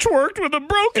stripper twerked with a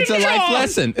broken It's a jaw. life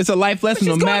lesson. It's a life lesson. she's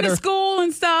No going matter to school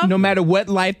and stuff. no matter what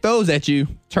life throws at you,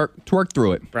 twerk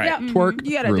through it. Right. Yeah, Twerk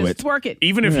you gotta through just it. twerk it.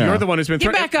 Even if Yeah. you're the one who's been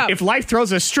Get back up. If life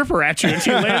throws a stripper at you and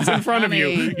she lands in front of I you,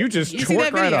 mean, you just you see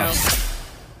twerk that right video?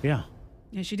 off. Yeah.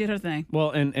 Yeah, she did her thing. Well,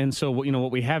 and so you know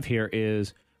what we have here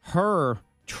is her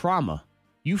trauma.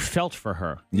 You felt for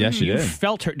her. Yes, you You did.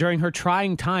 felt her during her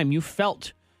trying time. You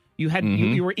felt. You had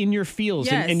you were in your feels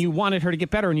Yes. and you wanted her to get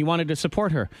better and you wanted to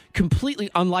support her. Completely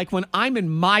unlike when I'm in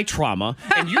my trauma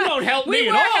and you don't help We me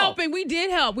were at all. helping. We did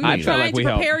help. We I were felt trying like we to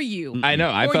helped. prepare you. I know.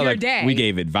 I for felt your like day. we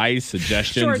gave advice,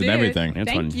 suggestions, Sure and did. everything. Antoine,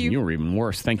 Thank you. you were even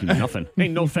worse. Thank you, nothing.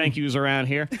 Ain't no thank yous around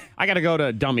here. I got to go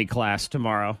to dummy class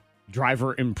tomorrow.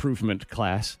 Driver improvement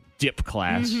class. Dip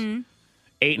class.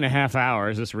 8.5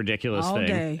 hours, this ridiculous All thing.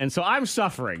 day. And so I'm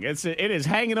suffering. It is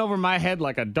hanging over my head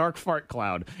like a dark fart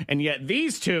cloud. And yet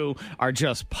these two are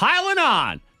just piling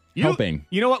on. Helping.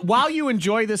 You know what? While you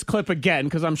enjoy this clip again,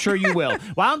 because I'm sure you will,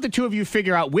 why don't the two of you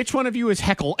figure out which one of you is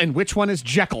Heckle and which one is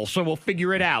Jekyll, so we'll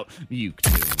figure it out. You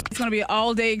two. It's going to be an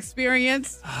all-day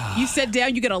experience. You sit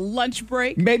down, you get a lunch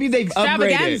break. Maybe they've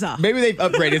Extravaganza. upgraded. Maybe they've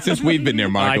upgraded since we've been there,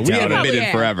 Monica. I We doubt haven't it. been in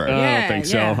Yeah. forever. Yeah. I don't think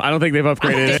so. yeah. I don't think they've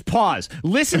upgraded it. Pause.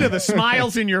 Listen to the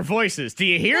smiles in your voices. Do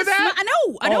you hear that? I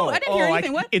know. I didn't hear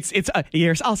anything. What? It's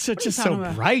you're also just you so talking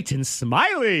about? bright and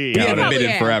smiley. We haven't Probably been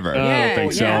in have. forever. I don't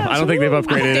think so. I don't think they've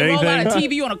upgraded They roll out a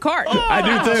anything. TV on a cart. I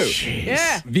do too. Jeez.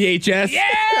 Yeah. VHS. Yeah,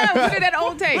 look at that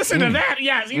old tape. Listen to that.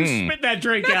 Yes, you spit that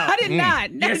drink out. I did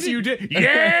not. Yes, you did.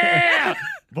 Yeah.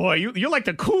 Boy, you're like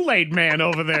the Kool-Aid man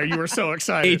over there. You were so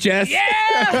excited. HS. Yeah,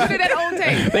 look at that old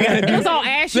tape. They gotta do, It was all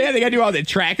ashy. Yeah, they got to do all the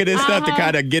tracking and stuff to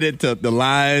kind of get it to the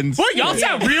lines. Boy, y'all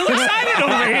sound real excited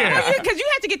over here. Because you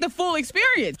have to get the full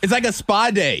experience. It's like a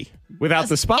spa day Without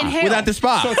the spa. Inhale. without the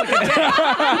spa. So it's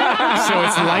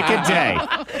like a day.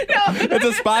 It's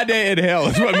a spa day in hell,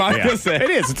 is what Monica Yeah. said. It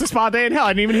is. It's a spa day in hell. I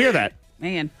didn't even hear that.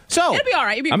 Man. So, It'll be all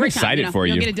right. It'll be a I'm great time, excited for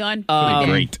You'll you. get it done.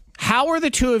 Great. how are the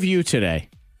two of you today?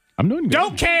 I'm doing good.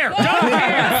 Don't care. Don't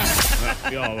care.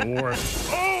 Y'all the worst.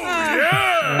 Oh,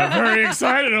 yeah. Very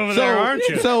excited over there, aren't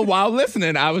you? So while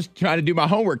listening, I was trying to do my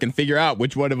homework and figure out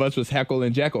which one of us was Heckle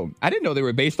and Jekyll. I didn't know they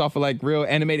were based off of like real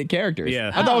animated characters.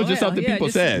 Yeah. I thought it was Oh, just yeah, something yeah, people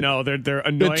just- said. No, they're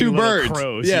annoying The two little birds.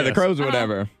 crows. Yeah, the yes. crows or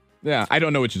whatever. Yeah, I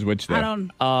don't know which is which though. I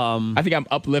don't. I think I'm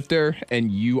uplifter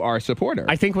and you are supporter.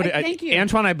 I think Thank you.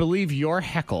 Antoine, I believe you're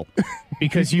Heckle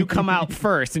because you come out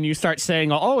first and you start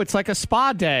saying, "Oh, it's like a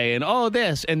spa day," and "Oh,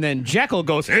 this," and then Jekyll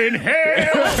goes,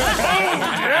 "Inhale."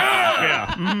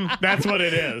 Yeah, that's what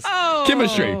it is. Oh,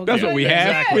 chemistry. That's what we have.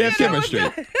 Exactly. We have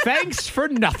chemistry. Thanks for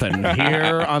nothing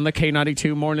here on the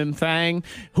K92 Morning Thang.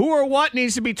 Who or what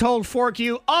needs to be told fork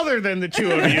you other than the two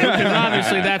of you? Because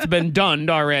obviously that's been done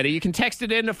already. You can text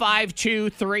it in to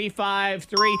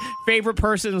 52353. Favorite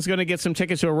person is going to get some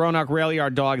tickets to a Roanoke Rail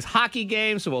Yard Dogs hockey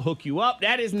game, so we'll hook you up.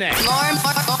 That is next.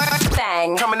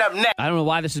 Bang. Coming up next. I don't know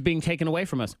why this is being taken away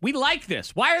from us. We like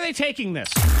this. Why are they taking this?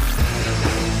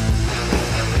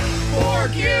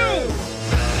 Fork you!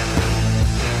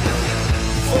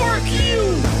 Fork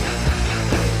you!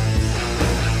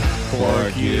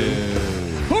 Fork you.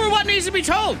 Who or what needs to be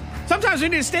told? Sometimes we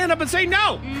need to stand up and say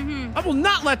no. I will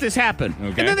not let this happen.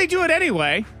 Okay. And then they do it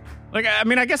anyway. Like, I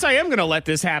mean, I guess I am going to let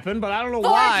this happen, but I don't know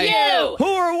why. you! Who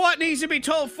or what needs to be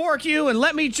told fork you? And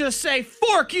let me just say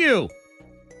fork you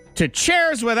to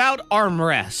chairs without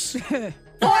armrests.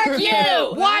 Fork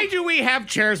you! Why do we have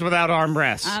chairs without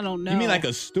armrests? I don't know. You mean like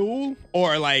a stool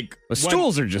or like The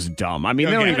stools are just dumb. I mean,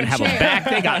 they don't Okay. even have a Chair. back.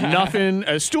 They got nothing.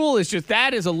 A stool is just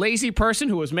that is a lazy person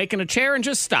who was making a chair and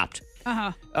just stopped.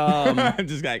 I'm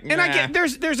just like, And I get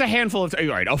there's a handful of all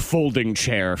right, a folding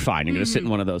chair, fine, you're gonna sit in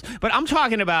one of those. But I'm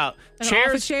talking about An chairs,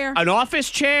 office chair? an office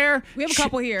chair. We have a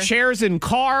couple here. Chairs in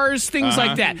cars, things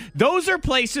like that. Those are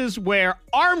places where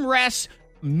armrests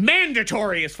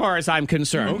mandatory, as far as I'm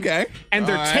concerned. Okay. And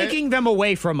they're All right. taking them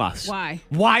away from us. Why?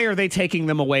 Why are they taking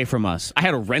them away from us? I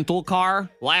had a rental car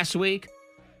last week.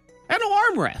 I had no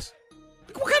armrest.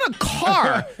 Like, what kind of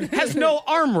car has no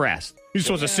armrest? You're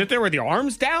supposed to sit there with your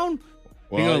arms down?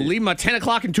 You're Well, going to leave them at 10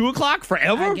 o'clock and 2 o'clock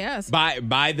forever? I guess.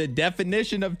 by the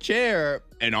definition of chair,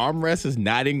 an armrest is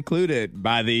not included.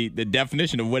 By the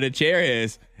definition of what a chair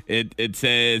is, it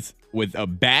says with a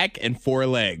back and four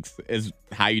legs is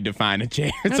how you define a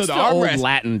chair. That's so the the old armrest,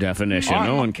 Latin definition.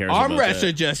 No one cares about armrests that.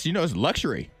 are just it's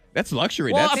luxury. That's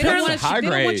luxury. Well, that's They don't, apparently- that's want, high they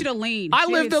grade. don't want you to lean. I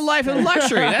lived a life of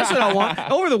luxury. That's what I want.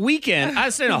 Over the weekend, I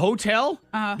was in a hotel.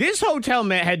 Uh-huh. This hotel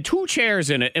man had two chairs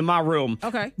in it in my room.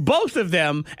 Okay. Both of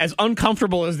them as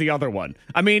uncomfortable as the other one.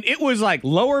 I mean, it was like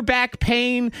lower back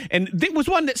pain, and it was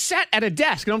one that sat at a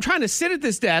desk. And I'm trying to sit at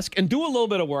this desk and do a little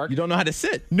bit of work. You don't know how to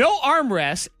sit. No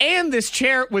armrest, and this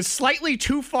chair was slightly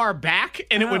too far back,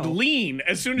 and it would lean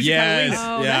as soon as you kind of Yes. lean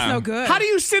it. Oh, Yeah. that's no good. How do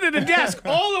you sit at a desk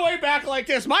all the way back like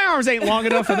this? My arms ain't long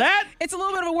enough for that. It's a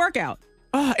little bit of a workout.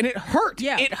 And it hurt.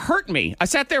 Yeah. It hurt me. I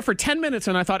sat there for 10 minutes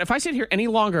and I thought, if I sit here any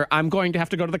longer, I'm going to have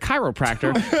to go to the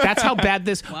chiropractor. That's how bad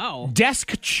this Wow.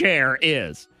 desk chair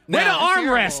is. Where to Now-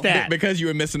 armrest at? Because you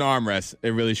were missing armrest, it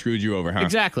really screwed you over, huh?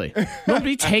 Exactly.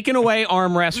 Nobody taking away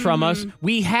armrests from us.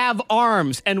 We have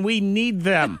arms and we need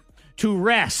them to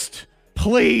rest.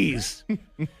 Please.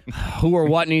 Who or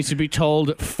what needs to be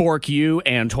told? Fork you,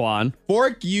 Antoine.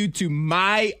 Fork you to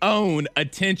my own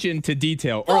attention to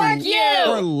detail. Fork you!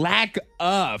 Or lack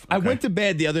of. I went to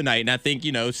bed the other night, and I think,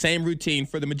 same routine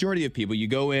for the majority of people. You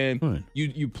go in,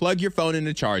 you plug your phone in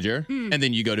the charger, and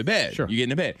then you go to bed. Sure. You get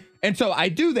into bed. And so I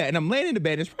do that, and I'm laying in the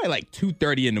bed. It's probably like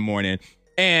 2:30 in the morning.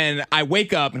 And I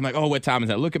wake up, and I'm like, oh, what time is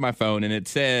that? I look at my phone, and it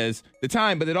says the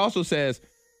time, but it also says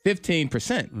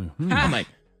 15%. I'm like,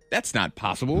 that's not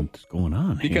possible. What's going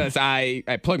on here? Because I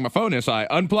plugged my phone in, so I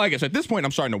unplug it. So at this point,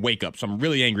 I'm starting to wake up. So I'm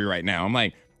really angry right now. I'm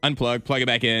like, unplug, plug it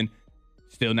back in.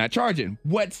 Still not charging.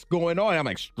 What's going on? I'm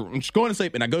like, I'm just going to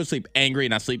sleep, and I go to sleep angry,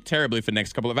 and I sleep terribly for the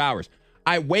next couple of hours.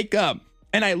 I wake up,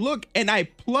 and I look, and I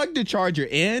plug the charger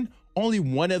in. Only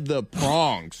one of the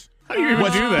prongs How do you even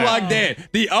was do that? plugged in.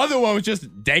 The other one was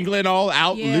just dangling all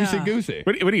out, Yeah. loosey-goosey.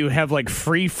 What do you have, like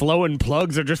free-flowing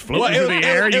plugs or just floating through the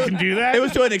air? You can do that? It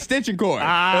was to an extension cord.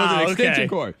 Ah, it was an extension okay.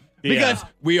 cord. Yeah. Because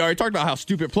we already talked about how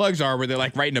stupid plugs are, where they're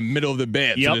like right in the middle of the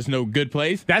bed, so Yep. there's no good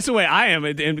place. That's the way I am,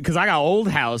 and because I got old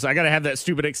house, I got to have that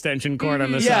stupid extension cord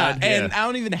on the Yeah, side. and I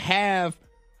don't even have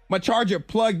my charger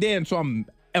plugged in, so I'm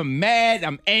mad,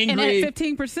 I'm And angry. at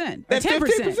 15%. That's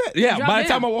 10%. Yeah, Drop by the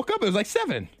time I down. woke up, it was like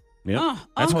 7. Yep.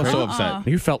 That's why I was so upset.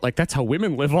 You felt like that's how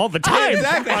women live all the time.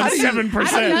 Exactly. How On do you- 7%.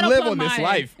 how do you That'll live put on this mine.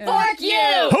 life? Fork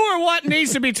you! Who or what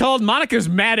needs to be told? Monica's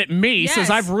mad at me, says Yes.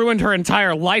 I've ruined her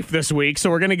entire life this week.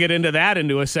 So we're going to get into that in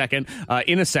a second.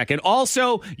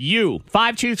 Also, you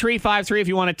 52353 if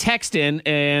you want to text in,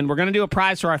 and we're going to do a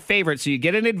prize for our favorite. So you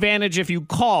get an advantage if you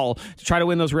call to try to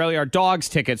win those Rail Yard Dogs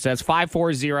tickets. That's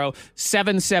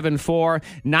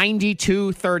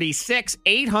 540-774-9236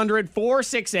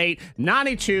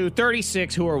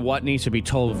 800-468-9236. Who or what needs to be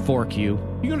told fork you?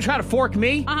 You going to try to fork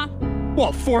me? Uh-huh.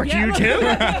 Well, fork Yeah. you too.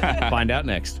 Find out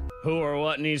next. Who or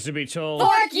what needs to be told?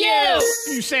 Fork you!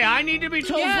 You say I need to be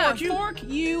told Yeah, fork you? fork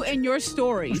you and your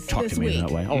stories Talk this to me week. that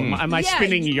way. Oh, am I Yeah,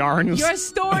 spinning yarns? Your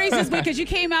stories this week, because you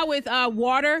came out with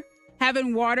water,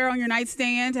 having water on your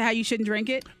nightstand, how you shouldn't drink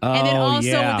it. And then Oh, also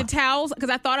yeah. with the towels,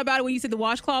 because I thought about it when you said the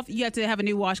washcloth, you have to have a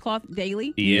new washcloth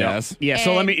daily. Yes. Yeah,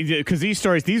 so let And- me, because these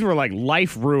were like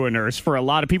life ruiners for a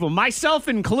lot of people, myself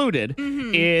included,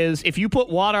 Mm-hmm. is if you put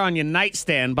water on your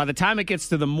nightstand, by the time it gets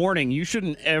to the morning, you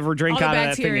shouldn't ever drink All the out of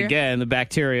that thing bacteria. again, the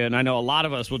bacteria. And I know a lot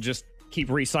of us will just keep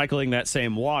recycling that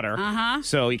same water. Uh-huh.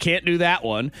 So you can't do that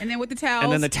one. And then with the towels.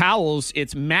 And then the towels,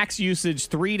 it's max usage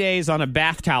 3 days on a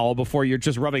bath towel before you're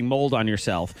just rubbing mold on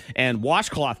yourself. And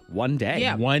washcloth, 1 day.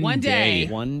 Yeah, One one day.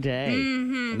 day. 1 day.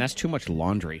 And that's too much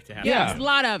laundry to have. Yeah, Yeah. it's a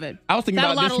lot of it. I was thinking It's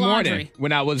not about a this lot of morning laundry.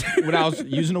 when I was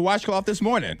using the washcloth this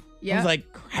morning. I Yeah. was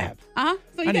like, crap. Uh-huh.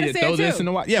 So you I gotta need to say throw it this too. in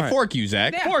the wash. Yeah, fork you,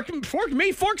 Zach. Yeah. Fork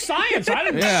me, fork science. I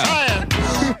didn't Yeah.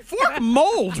 fork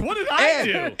mold. What did I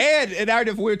do? And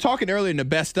Aaron, we were talking earlier in the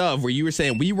best of where you were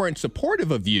saying we weren't supportive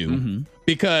of you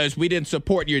because we didn't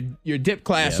support your dip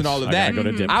class Yes, and all of I that. gotta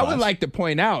go to dip I class. would like to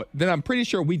point out that I'm pretty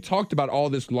sure we talked about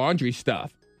all this laundry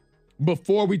stuff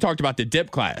before we talked about the dip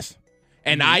class.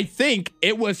 And I think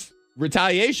it was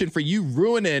retaliation for you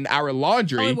ruining our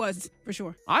laundry. Oh, it was, for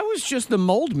sure. I was just the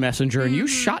mold messenger and you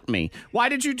shot me. Why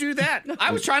did you do that?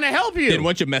 I was trying to help you. Didn't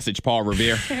want your message, Paul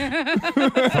Revere.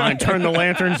 Fine, turn the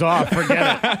lanterns off.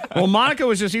 Forget it. Well, Monica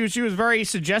was she was very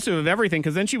suggestive of everything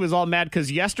because then she was all mad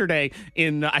because yesterday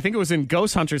I think it was in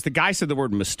Ghost Hunters, the guy said the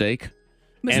word mistake.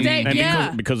 Mistake, and yeah.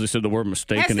 because they said the word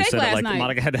mistake Had and they steak said it last like night.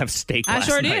 Monica had to have steak I last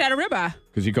sure night. did at a ribeye.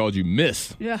 Because he called you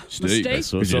Miss. Yeah, Steak. mistake.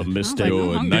 So what's up, mistake? I'm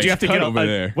Yo, hungry. nice Did you have to cut get over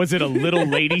there. was it a little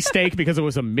lady steak because it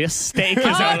was a miss steak? Is Oh,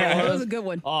 that that was a good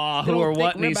one. who Good or old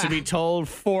what thick needs to ribeye. be told?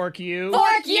 Fork you.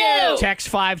 Fork you! Text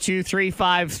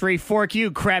 52353. Fork you,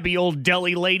 crabby old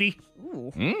deli lady.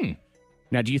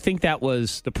 Now, do you think that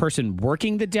was the person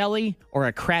working the deli or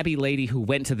a crabby lady who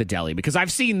went to the deli? Because I've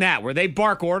seen that where they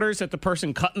bark orders at the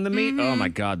person cutting the meat. Oh my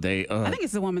God, they. I think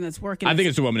it's the woman that's working. I think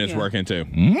it's the woman that's Yeah. working too.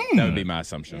 That would be my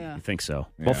assumption. Yeah. I think so.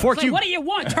 Well, fork Like, you. what do you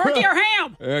want? Turkey or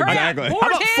ham? Hurry up, Exactly. How about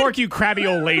boar's head. fork you, crabby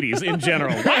old ladies in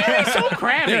general? Why are they so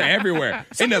crabby? They're everywhere.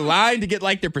 In the line to get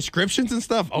like their prescriptions and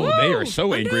stuff. Oh, they are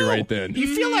so angry right then.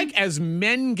 You feel like as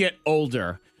men get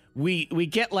older, we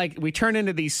get like we turn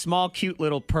into these small, cute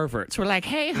little perverts. We're like,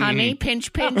 hey, honey,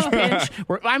 pinch, pinch, pinch.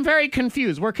 I'm very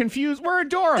confused. We're confused. We're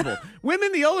adorable.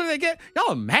 Women, the older they get,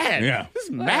 y'all are mad. Yeah. This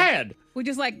is mad. We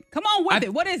just like, come on with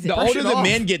it. What is it? The Brush older it the off.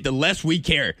 men get, the less we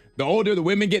care. The older the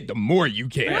women get, the more you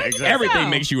care. Yeah, exactly. Everything So.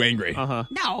 makes you angry.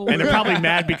 No. And they're probably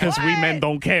mad because we men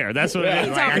don't care. That's what it is.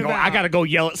 you Like, talking about? I got to go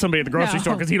yell at somebody at the grocery No.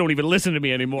 store because he don't even listen to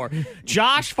me anymore.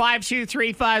 Josh,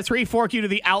 52353, fork you to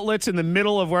the outlets in the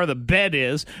middle of where the bed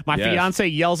is. My Yes. fiance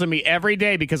yells at me every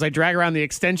day because I drag around the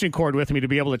extension cord with me to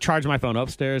be able to charge my phone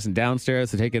upstairs and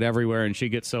downstairs to take it everywhere, and she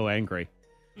gets so angry.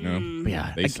 No,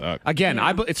 Yeah, they suck. Again,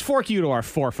 it's fork you to our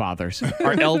forefathers,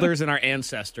 our elders, and our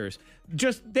ancestors.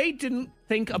 Just they didn't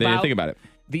think about They didn't think about it.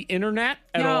 the internet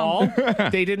at No. all.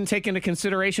 They didn't take into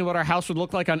consideration what our house would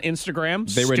look like on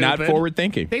Instagram. They were not Stupid. forward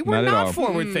thinking. They were Not at not all.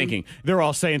 forward thinking. They're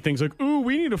all saying things like, "Ooh,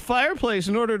 we need a fireplace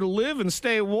in order to live and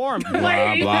stay warm." Blah,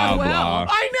 blah, well. blah.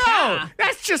 I know. Yeah.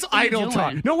 That's just What are you idle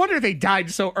talk. doing? No wonder they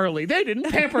died so early. They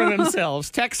didn't pamper themselves.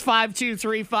 Text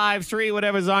 52353,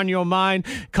 whatever's on your mind.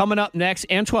 Coming up next,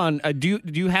 Antoine, do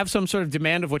you have some sort of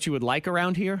demand of what you would like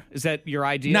around here? Is that your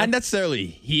idea? Not necessarily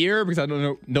here because I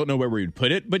don't know where we would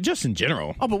put it, but just in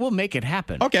general. Oh, but we'll make it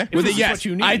happen. Okay. If Well, this then, is yes, what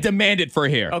you need. I demand it for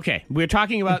here. Okay, we're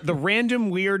talking about the random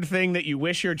weird thing that you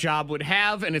wish your job would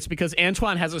have, and it's because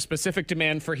Antoine has a specific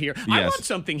demand for here. I Yes. want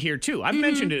something here, too. I've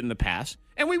mentioned it in the past,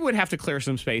 and we would have to clear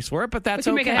some space for it, but that's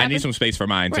We can make okay. it I happen. need some space for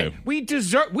mine, too. Right. We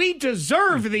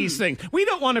deserve these things. We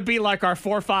don't want to be like our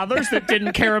forefathers that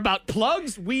didn't care about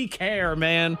plugs. We care,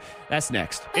 man. That's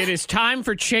next. It is time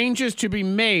for changes to be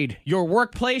made. Your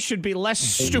workplace should be less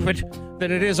stupid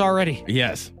than it is already.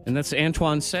 Yes. And that's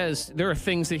Antoine says there are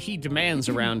things that he demands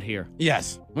around here.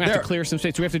 Yes. We have to clear some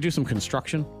space. Do we have to do some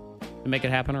construction to make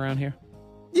it happen around here?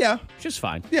 Yeah. Just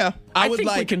fine. Yeah. I would think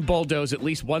we like. can bulldoze at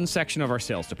least one section of our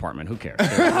sales department. Who cares?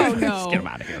 Oh, no. Just get them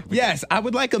out of here. Yes, I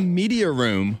would like a media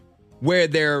room where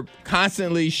they're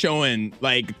constantly showing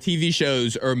like TV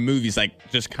shows or movies,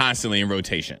 like just constantly in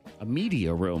rotation. A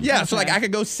media room. Yeah, so like I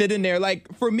could go sit in there. Like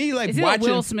for me, like Is it watching.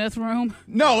 a Will Smith room?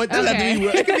 No, it doesn't have to be.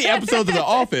 Okay. It could be episodes of The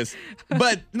Office,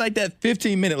 but like that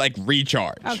 15-minute like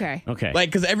recharge. Okay. Okay. Like,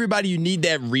 because everybody, you need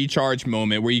that recharge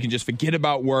moment where you can just forget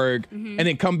about work and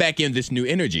then come back in this new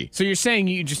energy. So you're saying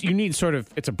you need sort of,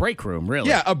 it's a break room, really?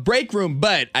 Yeah, a break room,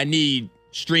 but I need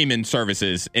streaming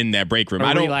services in that break room. A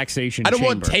I don't relaxation I don't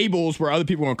want chamber. tables where other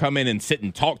people are going to come in and sit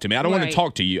and talk to me. I don't want Right. to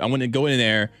talk to you. I want to go in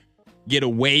there, get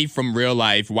away from real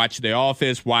life, watch The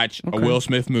Office, watch a Will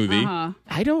Smith movie.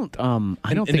 I don't in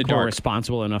think the we're dark.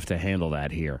 responsible enough to handle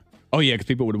that here. Oh yeah, because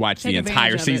people would watch Take the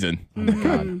entire advantage of it.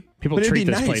 season. People But it'd treat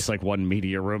be this nice. place like one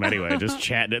media room anyway, just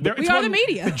chatting. We are the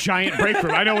media. The giant break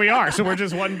room. I know we are, so we're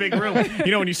just one big room.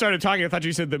 You know, when you started talking, I thought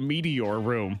you said the meteor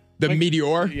room. The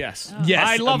meteor. Yes. Yes,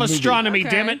 I love a movie. astronomy, Okay.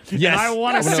 damn it. Yes. And I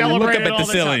want I to wanna celebrate look up it at all the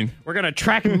the ceiling. time. We're going to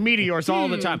track meteors all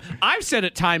the time. I've said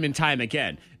it time and time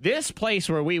again. This place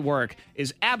where we work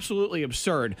is absolutely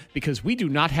absurd because we do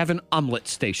not have an omelet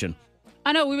station.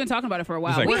 I know we've been talking about it for a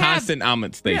while. It's we a constant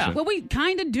omelet station. well, we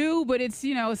kind of do, but it's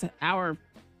it's our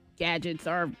gadgets,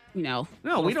 our No,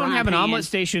 little we don't frying have an pan. omelet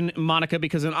station, Monica,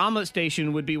 because an omelet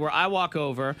station would be where I walk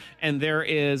over and there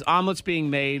is omelets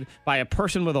being made by a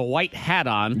person with a white hat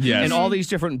on Yes. and all these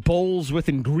different bowls with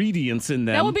ingredients in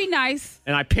them. That would be nice.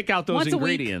 and I pick out those Once a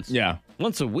week. ingredients. Yeah.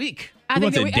 Once a week. I think,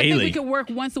 wants that it we, I think daily? we could work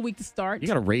once a week to start. You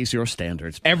got to raise your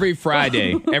standards. Every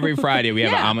Friday we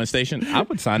have an Yeah. omelet station. I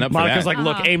would sign up Monica's for that.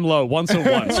 like, look, aim low, once a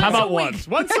once. How about a week. once?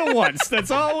 Once a once. That's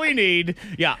all we need.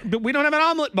 Yeah, but we don't have an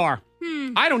omelet bar.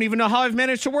 I don't even know how I've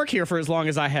managed to work here for as long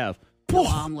as I have.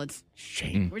 Omelets.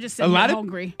 Shame. We're just a sitting lot there of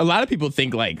hungry. a lot of people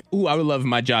think like, ooh, I would love if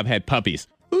my job had puppies.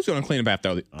 Who's going to clean up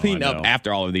know.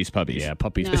 after all of these puppies? Yeah,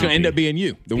 puppies. It's going to end up being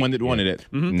you, the one that wanted it.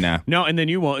 Nah. No, and then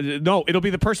you won't. No, it'll be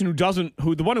the person who doesn't,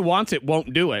 the one who wants it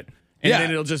won't do it. And Yeah.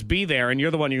 then it'll just be there, and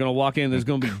you're the one you're going to walk in. There's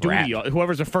going to be Crap. duty.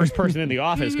 Whoever's the first person in the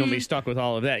office is going to be stuck with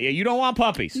all of that. Yeah, you don't want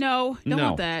puppies. No, don't No.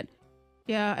 want that.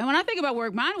 Yeah, and when I think about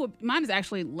work, mine is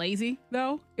actually lazy,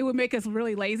 though. It would make us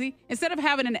really lazy. Instead of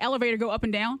having an elevator go up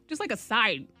and down, just like a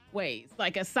sideways,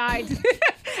 like a side.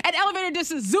 An elevator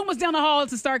just to zoom us down the hall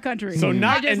to Star Country. So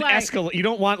not Or just an like- escalate. You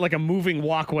don't want like a moving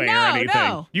walkway or No, anything.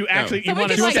 no. You actually So you we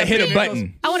want can, to like, to hit a see-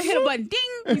 button. I want to hit a button.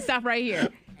 Ding! We stop right here.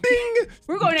 Bing.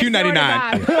 We're going next door to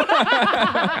 $2.99.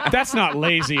 Bob. That's not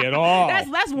lazy at all.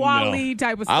 That's Wall-E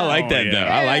type of stuff. I like that yeah. though.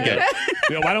 I like it.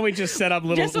 Yeah, why don't we just set up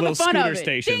little Just for the little fun of scooter it.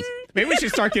 stations? Ding. Maybe we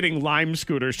should start getting Lime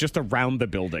scooters just around the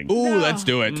building. Ooh, let's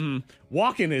do it.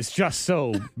 Walking is just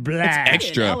so blah.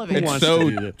 Extra. elevator. It's Wants so to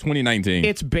do that? 2019.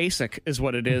 It's basic, is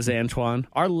what it is, Antoine.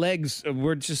 Our legs,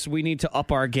 we need to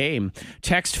up our game.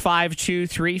 Text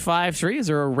 52353. Is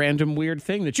there a random weird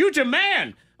thing that you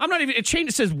demand? I'm not even, it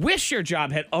says, wish your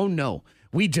job had. Oh, no.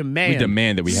 We demand. We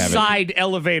demand that we have it. side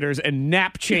elevators and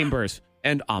nap chambers.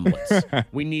 And omelets.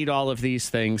 We need all of these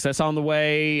things. That's on the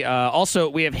way. Also,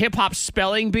 we have Hip Hop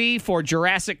Spelling Bee for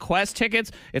Jurassic Quest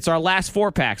tickets. It's our last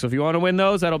 4-pack. So if you want to win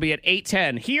those, that'll be at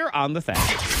 8:10 here on The Thing.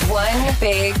 One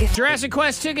big Jurassic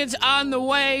Quest tickets on the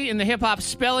way in the Hip Hop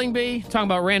Spelling Bee. Talking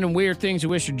about random weird things you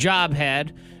wish your job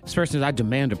had. This person says, I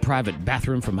demand a private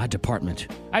bathroom for my department.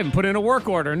 I even put in a work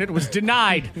order and it was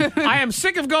denied. I am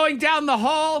sick of going down the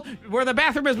hall where the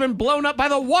bathroom has been blown up by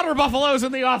the water buffaloes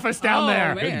in the office down Oh,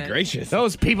 there. man. Good gracious.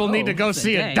 Those people need to go that's a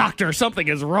see a day. doctor. Something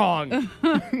is wrong.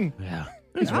 Yeah.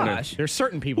 Gosh. There's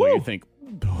certain people you think,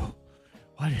 oh,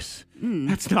 what is,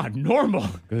 that's not normal.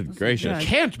 Good gracious.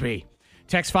 Can't be.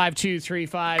 Text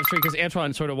 52353 because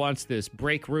Antoine sort of wants this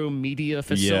break room media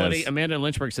facility. Yes. Amanda and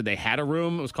Lynchburg said they had a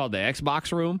room. It was called the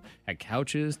Xbox room. Had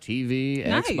couches, TV,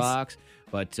 Nice. Xbox.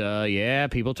 But yeah,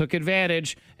 people took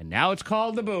advantage. And now it's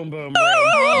called the Boom Boom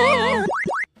Room.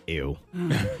 Ew.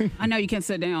 I know you can't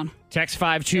sit down. Text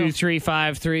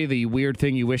 52353, the weird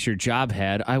thing you wish your job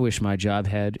had. I wish my job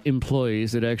had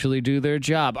employees that actually do their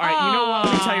job. All right, you know what?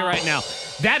 Let me tell you right now.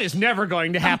 That is never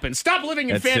going to happen. Stop living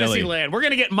in That's fantasy silly. land. We're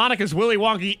going to get Monica's Willy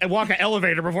Wonka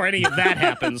elevator before any of that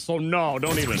happens. So no,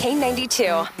 don't even.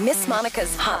 K92, Miss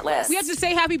Monica's Hot List. We have to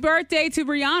say happy birthday to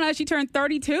Rihanna. She turned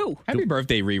 32. Happy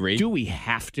birthday, Riri. Do we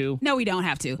have to? No, we don't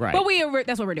have to. Right. But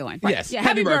that's what we're doing. Yes. Yeah,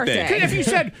 Happy birthday. If you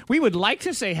said we would like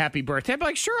to say happy birthday, I'd be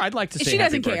like, sure, I'd like to say She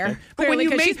happy doesn't care, birthday. But when clearly, you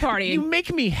 'cause make, she's partying. you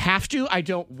make me have to, I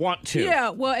don't want to. Yeah,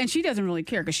 well, and she doesn't really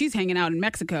care because she's hanging out in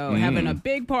Mexico having a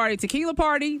big party, tequila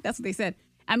party. That's what they said.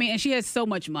 I mean, and she has so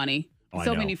much money, I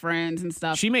so know. many friends and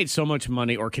stuff. She made so much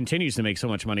money, or continues to make so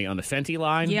much money on the Fenty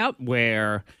line. Yep.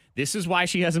 Where this is why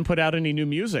she hasn't put out any new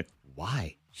music.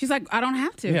 Why? She's like, I don't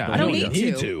have to. Yeah, I don't need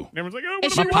to. Everyone's like, oh, And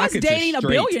what she about was pockets are dating a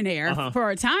straight. billionaire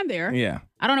for a time there. Yeah.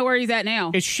 I don't know where he's at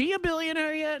now. Is she a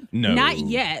billionaire yet? No. Not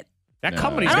yet. That No.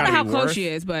 company's I don't know gotta how be close worth, she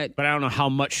is, but but I don't know how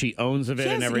much she owns of it She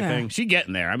and has- everything. yeah. She's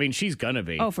getting there. I mean, she's gonna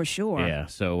be. oh, for sure. Yeah.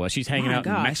 So she's hanging My out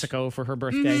in gosh. Mexico for her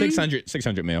birthday.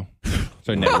 600 mil. It's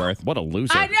her net worth. What a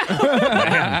loser. I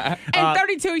know. And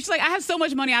 32, she's like, I have so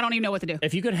much money, I don't even know what to do.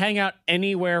 If you could hang out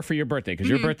anywhere for your birthday, because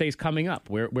your birthday's coming up,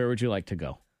 where would you like to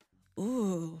go?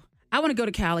 Ooh. I want to go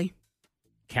to Cali,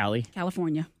 Cali?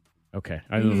 California. Okay.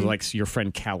 I was like your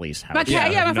friend Callie's house. My I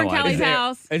have my friend no idea. Callie's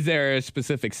house. Is there a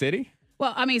specific city?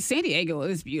 Well, I mean, San Diego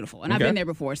is beautiful, and I've Okay. been there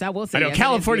before, so I will say I know yes, it is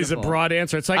California's a beautiful. broad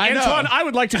answer. It's like, I know. Antoine, I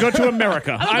would like to go to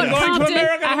America. I I'm want to go to going to Compton.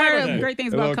 America. I on my heard birthday. great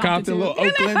things A about little Compton, Compton, a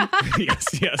too. little Oakland.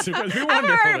 yes. It would be I've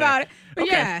wonderful. heard there. about it. But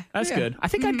Okay, yeah. that's yeah. good. I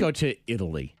think I'd go to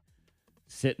Italy.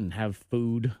 Sit and have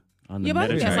food on the Yeah, but I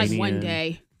think that's Mediterranean. like one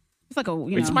day. It's like a,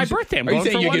 It's my birthday. I'm Are you going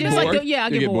saying for you one get day. It's like, bored? yeah, I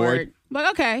You get get bored. bored? But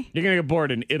okay. You're going to get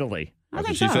bored in Italy. I That's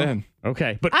what think she so. said.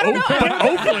 Okay, but, I don't know. but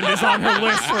Oakland is on her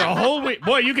list for a whole week.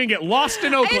 Boy, you can get lost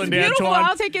in It's Oakland, beautiful. Antoine.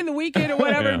 I'll take in the weekend or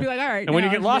whatever and be like, all right. And when you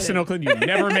now get I lost did in it. Oakland, you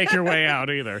never make your way out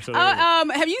either. So there you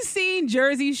go. Have you seen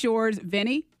Jersey Shore's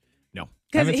Vinny? No.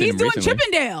 Because Haven't seen he's him doing recently.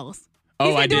 Chippendales. Oh,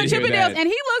 He's I been doing did hear Chippendales, that. and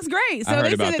he looks great. So I heard they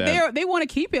said about that that. they want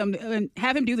to keep him and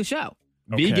have him do the show.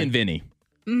 Vegan Vinny.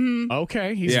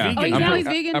 Okay, he's Yeah. vegan. Oh, I'm, now pre- he's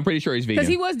vegan? I'm pretty sure he's Because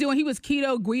vegan. he was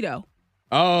Keto Guido.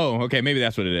 Oh, okay. Maybe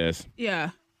that's what it is. Yeah.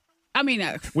 I mean,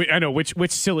 I know which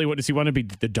silly. What does he want to be?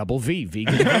 The double V,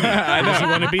 vegan. Does he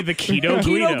want to be the keto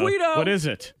Guido? Guido. What is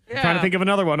it? Yeah. Trying to think of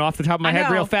another one off the top of my I head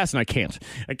know. real fast, and I can't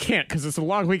because it's a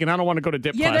long week, and I don't want to go to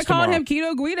dip yeah, class they're calling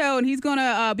tomorrow. him Keto Guido, and he's going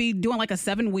to be doing like a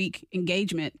 7-week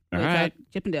engagement with All right.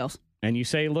 Chippendales. And you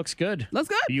say it looks good. Looks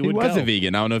good. You He would was go. a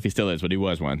vegan. I don't know if he still is, but he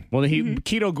was one. Well,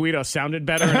 Keto Guido sounded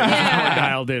better and it was Yeah. more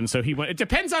dialed in, so he went. It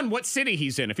depends on what city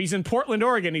he's in. If he's in Portland,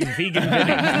 Oregon, he's vegan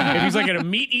Vinny. If he's like in a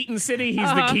meat-eating city, he's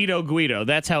the Keto Guido.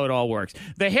 That's how it all works.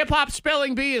 The Hip Hop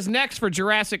Spelling Bee is next for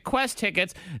Jurassic Quest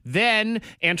tickets. Then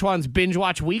Antoine's Binge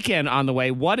Watch Weekend on the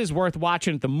way. What is worth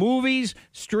watching at the movies,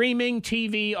 streaming,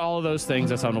 TV, all of those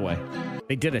things. That's on the way.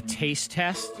 They did a taste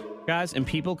test, guys, and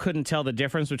people couldn't tell the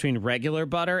difference between regular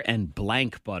butter and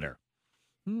blank butter.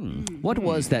 What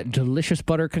was that delicious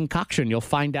butter concoction? You'll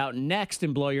find out next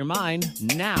and blow your mind.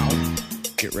 Now,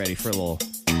 get ready for a little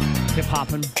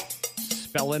hip-hopping,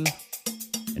 spelling,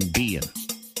 and being.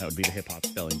 That would be the hip-hop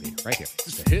spelling bee right here.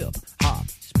 This is the hip-hop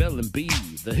spelling bee.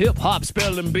 The hip-hop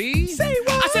spelling bee. Say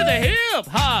what? I said the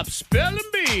hip-hop spelling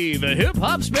bee. The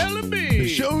hip-hop spelling bee.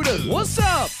 Show does. What's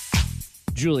up?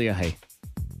 Julia, hey.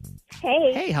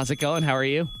 Hey, Hey, how's it going? How are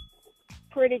you?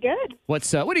 pretty good. What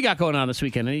do you got going on this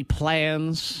weekend? Any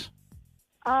plans?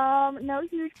 No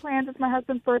huge plans. It's my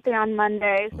husband's birthday on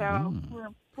Monday, so we're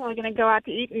probably going to go out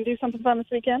to eat and do something fun this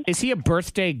weekend. Is he a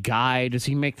birthday guy? Does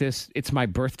he make this "It's my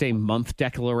birthday month"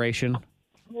 declaration?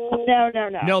 No.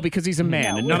 No, because he's a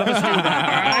man, and none of us do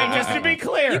that. All right, just to be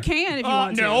clear. You can if you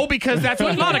want to. No, because that's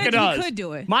what He Monica could- does. He could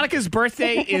do it. Monica's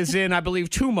birthday is in, I believe,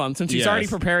 2 months, and she's Yes. already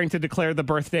preparing to declare the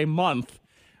birthday month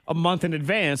a month in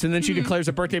advance, and then she declares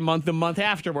a birthday month the month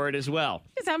afterward as well.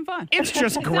 Just having fun. It's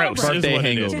just gross. is Birthday what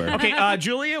it is. hangover. Okay,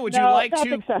 Julia, would you No, like that's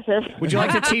to? excessive. Would you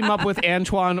like to team up with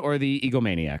Antoine or the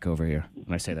egomaniac over here?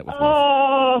 And I say that with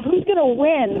love. Oh, who's going to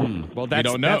win? Well, that's,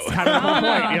 don't know. that's kind of the whole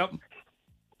point. Yep.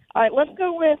 All right, let's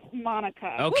go with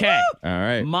Monica. Okay. All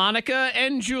right. Monica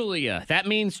and Julia. That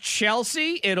means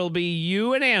Chelsea. It'll be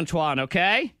you and Antoine,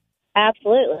 okay?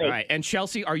 Absolutely. All right. And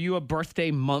Chelsea, are you a birthday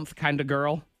month kind of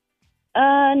girl?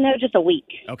 No, just a week.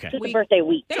 Okay. Just Week. a birthday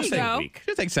week. There Just you a go. week.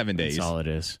 Just like 7 days. That's all it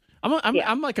is. Yeah.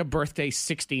 I'm like a birthday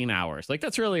 16 hours. Like,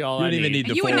 that's really all You I don't even need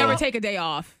And the you would full- never take a day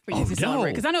off for you to no.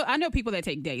 celebrate. Because I know people that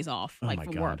take days off, like my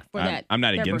for God. work. For that, I'm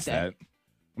not their against birthday. that.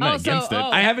 I'm not Oh, so- against it. oh.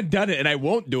 I haven't done it, and I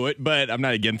won't do it, but I'm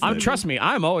not against it. Trust me,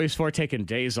 I'm always for taking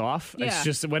days off. Yeah. It's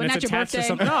just when But it's not your attached to birthday.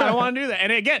 something. No, I don't want to do that.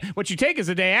 And again, what you take is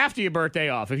a day after your birthday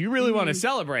off. If you really Mm-hmm. want to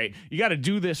celebrate, you got to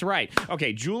do this right.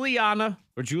 Okay, Juliana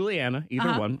or Juliana,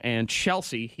 either one, and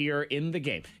Chelsea here in the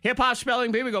game. Hip hop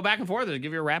spelling bee. We go back and forth. They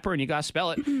give you a rapper and you got to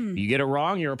spell it. You get it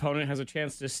wrong, your opponent has a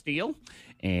chance to steal.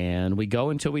 And we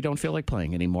go until we don't feel like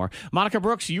playing anymore. Monica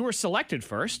Brooks, you were selected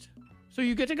first, so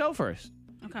you get to go first.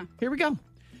 Okay. Here we go.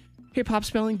 Hip hop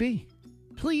spelling bee.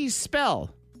 Please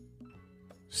spell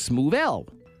Smooth L.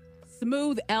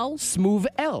 Smooth L. Smooth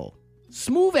L.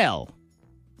 Smooth L.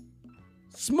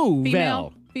 Smooth Female.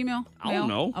 L. Female. I don't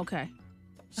male? know. Okay.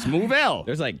 Smooth L.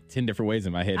 There's like 10 different ways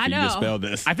in my head I for you to know. spell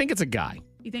this. I think it's a guy.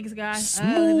 You think it's a guy?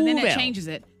 Smooth then it L. changes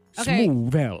it. Okay.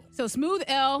 Smooth L. So Smooth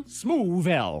L. Smooth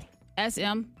L.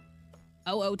 SMOOTHL.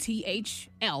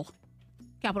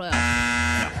 Capital L.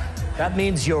 That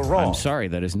means you're wrong. I'm sorry,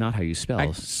 that is not how you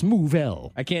spell Smooth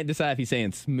L. I can't decide if he's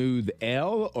saying smooth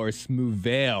L or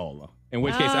smoovel. In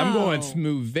which case, I'm going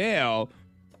smoovel.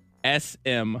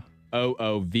 SMOOVELLE.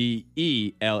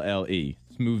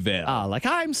 Smoovel. Like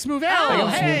I'm Smooth L. I'm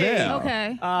Hey. Smoovel.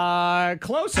 Okay.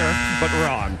 Closer, but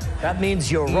wrong. That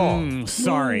means you're wrong.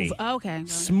 Sorry. Move. Okay.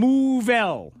 Smooth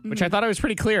L, which I thought I was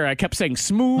pretty clear. I kept saying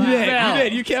Smooth You L.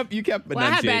 did. You kept Well, I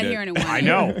have bad enunciating. hearing in one. I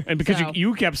know. And because So-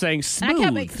 you kept saying And I smooth,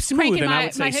 kept, like, smooth, cranking and I my-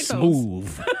 would say my hiccos.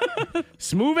 smooth.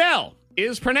 Smooth L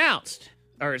is pronounced,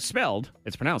 or it's spelled,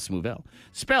 it's pronounced Smooth L.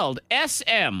 Spelled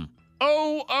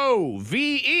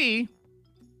SMOOVE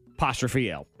apostrophe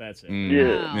L. That's it.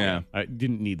 Wow. Yeah. I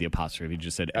didn't need the apostrophe. You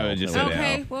just said L. I just No said way. L.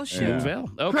 Okay. Well, shoot. Smooth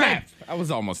L. Okay. Crap. I was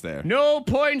almost there. No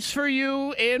points for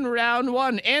you in round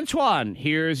one. Antoine,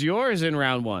 here's yours in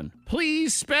round one.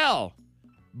 Please spell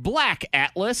Black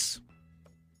Atlas.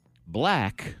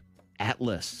 Black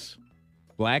Atlas.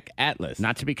 Black Atlas.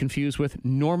 Not to be confused with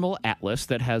Normal Atlas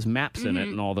that has maps in it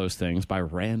and all those things by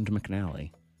Rand McNally.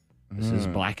 This is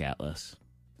Black Atlas.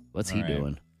 What's he All right.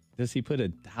 doing? Does he put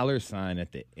a $sign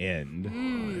at the end?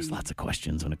 There's lots of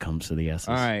questions when it comes to the S's.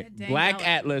 All right. Dang Black dollar.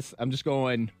 Atlas. I'm just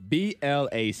going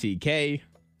BLACKATLAS.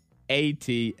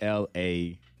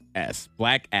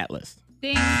 Black Atlas.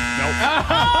 Ding.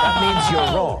 That means you're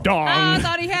wrong. Dong. I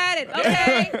thought he had it.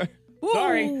 Okay. Ooh,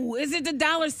 Sorry. Is it the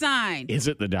dollar sign? Is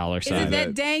it the dollar Is sign? it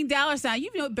that dang dollar sign?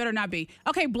 You know it better not be.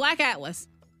 Okay, Black Atlas.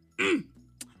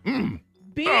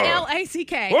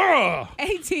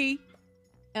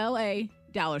 BLACKATLA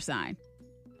dollar sign.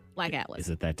 Black Atlas. Is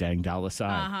it that dang dollar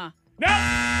sign? Uh-huh. No!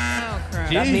 Oh,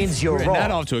 crap. That means you're We're wrong.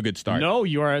 not off to a good start. No,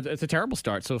 you are. It's a terrible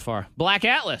start so far. Black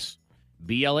Atlas.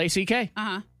 BLACK.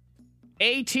 Uh-huh.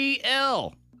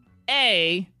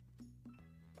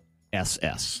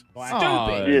 ATLASS.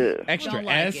 Stupid. Extra Don't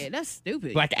like S. it. That's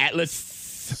stupid. Black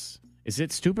Atlas. Is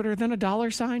it stupider than a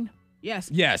dollar sign? Yes.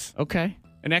 Yes. Okay.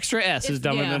 An extra S is It's-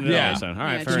 dumber yeah. than a Yeah. dollar sign. All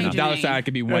right, Yeah, fair change enough. it. Dollar sign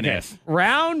could be one Okay. S.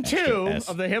 Round two S.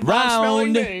 of the hip hop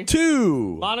spelling bee. Round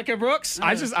 2. Monica Brooks.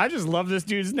 I just love this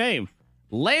dude's name.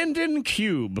 Landon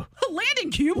Cube.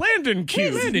 Landon Cube. Landon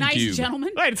Cube. This is Landon nice, Cube.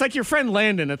 gentlemen. Right, it's like your friend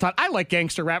Landon that thought, I like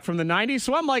gangster rap from the 90s,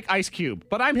 so I'm like Ice Cube,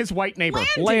 but I'm his white neighbor.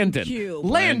 Landon Cube.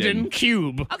 Landon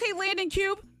Cube. Okay, Landon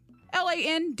Cube.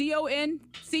 LANDONCUBE.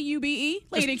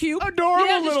 Landon Cube. Adorable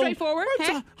Yeah, just little. straightforward.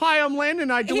 Huh? Hi, I'm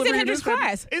Landon. I deliver in your Hendrix newspaper.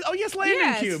 class. Oh, yes, Landon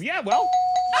Yes. Cube. Yeah, well.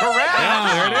 Correct.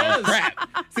 Yeah, there it is.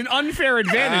 It's an unfair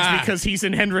advantage because he's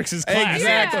in Hendrix's class.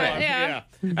 Exactly. Yeah.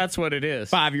 That's what it is.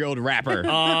 5-year-old rapper.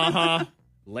 Uh-huh.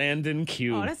 Landon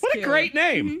Cube. Oh, that's what cute. a great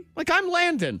name. Like, I'm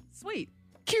Landon Sweet.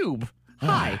 Cube.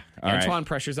 Hi. All right. Antoine,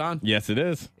 pressure's on. Yes, it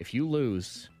is. If you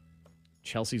lose,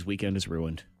 Chelsea's weekend is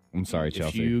ruined. I'm sorry, If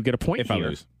Chelsea. you get a point If I here,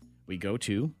 lose. we go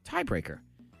to tiebreaker.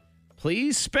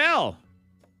 Please spell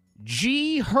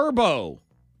G Herbo.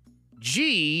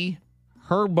 G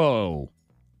Herbo.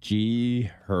 G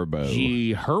Herbo.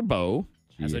 G Herbo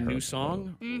has a G new Herbo.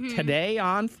 song today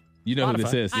on You know who this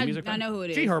Spotify. is. I Music know who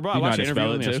it is. G Herbo. I You know watched how an to interview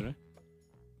spell with him it, too? yesterday.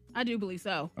 I do believe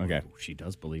so. Okay. She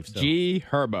does believe so. G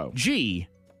Herbo. G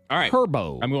All right.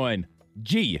 Herbo. I'm going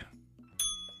G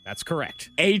That's correct.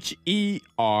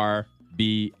 HERBO.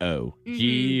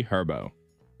 G Herbo.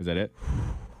 Is that it?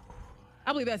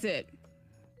 I believe that's it.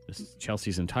 This is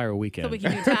Chelsea's entire weekend. So we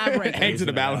can do tiebreaker. Hang to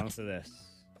the balance. of this.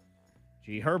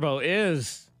 G Herbo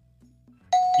is.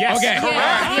 Yes. Okay.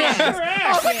 Yeah,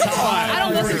 Correct. I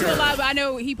don't listen to a lot, but I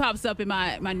know he pops up in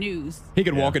my news. He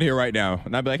could walk in here right now,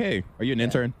 and I'd be like, "Hey, are you an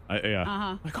intern?" Yeah.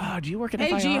 Uh-huh. Like, oh, do you work at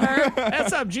Hey, FIR? G Herb.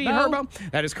 What's up, G Bo.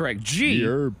 Herbo? That is correct. G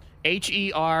Herb.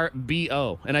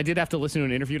 HERBO. And I did have to listen to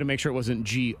an interview to make sure it wasn't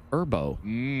G Herbo.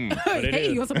 But it Hey,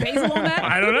 is. you want some basil on that?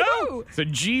 I don't know. It's a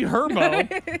G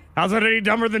Herbo. How's that any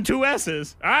dumber than two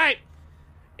S's? All right.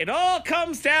 It all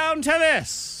comes down to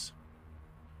this.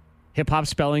 Hip hop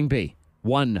spelling bee.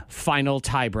 One final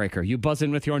tiebreaker. You buzz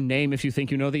in with your name if you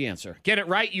think you know the answer. Get it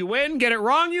right, you win. Get it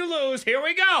wrong, you lose. Here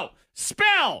we go.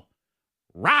 Spell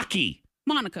Rocky.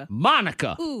 Monica.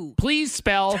 Monica. Ooh. Please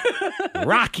spell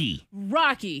Rocky.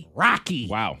 Rocky. Rocky.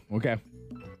 Wow. Okay.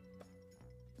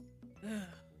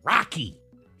 Rocky.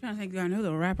 I'm trying to think. Do I know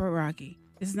the rapper Rocky?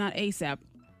 This is not ASAP.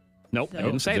 Nope, I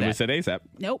didn't say We that. said ASAP.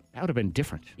 Nope. That would have been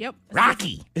different. Yep. It's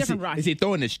Rocky. Different Rocky. Is he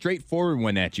throwing a straightforward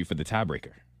one at you for the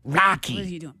tiebreaker? Rocky. What is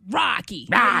he doing? Rocky.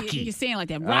 Rocky. You're saying like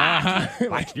that. Rocky.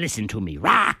 Watch, listen to me.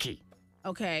 Rocky.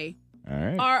 Okay. All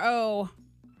right.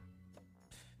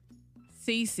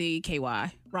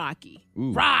 ROCCKY. Rocky.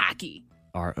 Ooh. Rocky.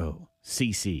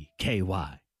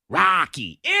 ROCCKY.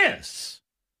 Rocky is.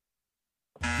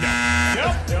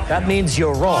 That means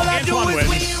you're wrong. Antoine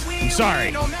wins. I'm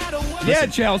sorry. Yeah,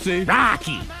 Chelsea.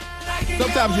 Rocky.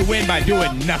 Sometimes you win by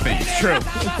doing nothing. It's true.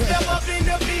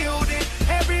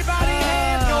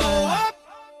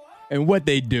 And what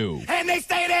they do.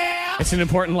 It's an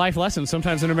important life lesson.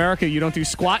 Sometimes in America, you don't do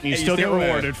squat and you And you still get still win.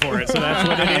 rewarded for it. So that's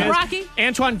what it is. Rocky?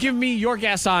 Antoine, give me your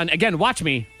guess on, again, watch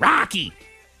me. Rocky.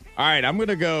 All right, I'm going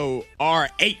to go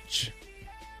RHOCKY.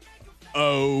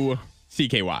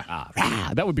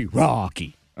 That would be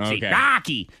Rocky. See, Okay.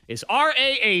 Rocky is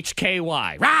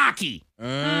RAHKY. Rocky.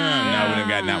 No, we didn't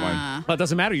got that one. Well, it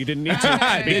doesn't matter. You didn't need to.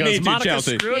 Didn't Because need to, Monica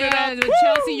Chelsea. screwed it Yeah, up. with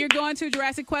Chelsea, you're going to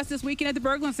Jurassic Quest this weekend at the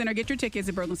Berglund Center. Get your tickets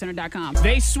at BerglundCenter.com.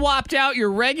 They swapped out your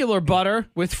regular butter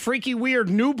with freaky weird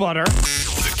new butter.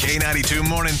 The K92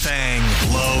 Morning Thing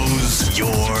blows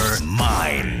your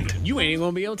mind. You ain't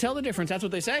going to be able to tell the difference. That's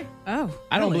what they say. Oh.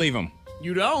 I don't believe them.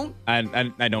 You don't? I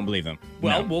don't believe them.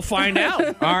 Well, No. we'll find out.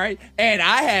 All right. And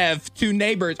I have two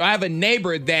neighbors. I have a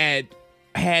neighbor that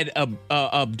had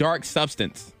a dark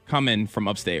substance coming from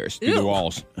upstairs through the Ew.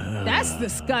 walls. That's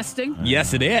disgusting.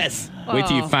 Yes, it is. Wait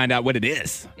till you Oh. find out what it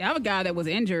is. Yeah, I have a guy that was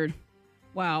injured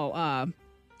while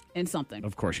in something.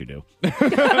 Of course you do. I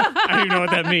don't even know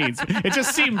what that means. It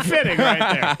just seemed fitting right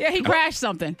there. Yeah, he crashed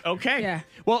something. Okay. Yeah.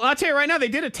 Well, I'll tell you right now, they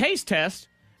did a taste test,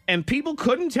 and people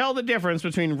couldn't tell the difference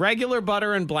between regular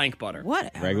butter and blank butter.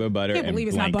 What? Regular butter. Can't and believe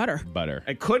it's not blank butter. Butter.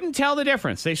 I couldn't tell the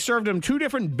difference. They served them two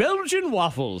different Belgian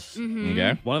waffles.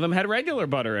 Okay. One of them had regular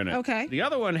butter in it. Okay. The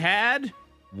other one had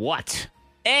what?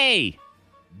 A,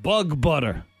 bug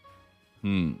butter.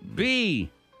 B,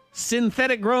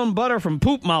 synthetic grown butter from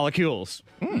poop molecules.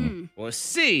 Or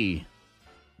C,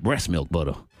 breast milk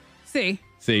butter. See.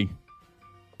 See.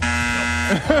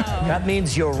 That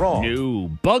means you're wrong. No,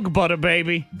 bug butter,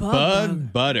 baby.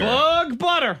 Bug butter. Bug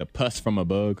butter. The pus from a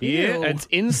bug. Yeah, Ew. it's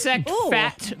insect Ooh.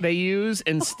 fat they use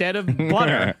instead of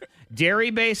butter.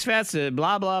 Dairy-based fats,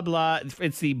 blah, blah, blah.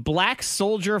 It's the black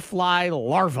soldier fly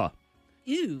larva.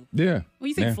 Ew. Yeah. When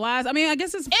you say Yeah. flies, I mean, I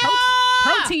guess it's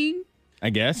protein. I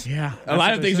guess. Yeah, A lot that's of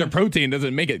what things they are said. protein.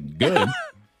 Doesn't make it good.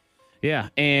 Yeah,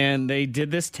 and they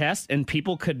did this test, and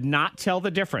people could not tell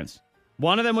the difference.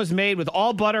 One of them was made with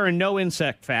all butter and no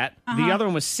insect fat. The other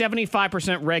one was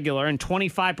 75% regular and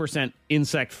 25%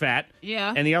 insect fat.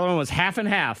 Yeah. And the other one was half and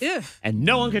half. Ew. And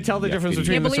no one could tell the difference idiot.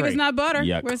 between Can't the believe three. it's not butter.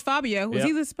 Yuck. Where's Fabio? Was Yep.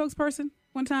 he the spokesperson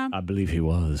one time? I believe he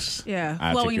was. Yeah.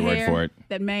 I'll take Flowing your word hair. for it.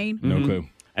 That mane. No clue.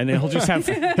 And then he'll just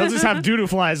have doo-doo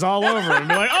flies all over and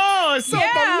be like, "Oh, it's so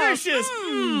Yeah. delicious!"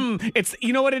 It's,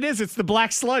 you know what it is? It's the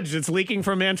black sludge that's leaking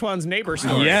from Antoine's neighbor's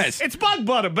store. Yes. It's bug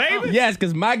butter, baby. Yes,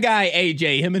 because my guy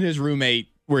AJ, him and his roommate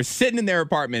were sitting in their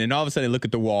apartment, and all of a sudden they look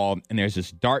at the wall, and there's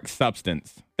this dark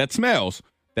substance that smells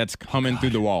that's coming through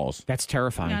the walls. That's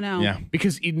terrifying. I know. Yeah.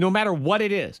 Because no matter what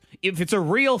it is, if it's a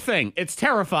real thing, it's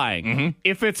terrifying.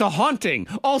 If it's a haunting,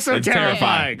 also It's terrifying.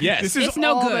 terrifying. Yes. This is It's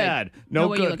no all good. bad. No No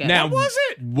way you good. look at it. Now, What was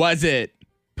it? Was it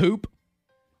poop?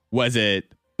 Was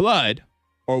it blood?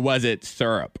 Or was it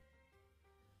syrup?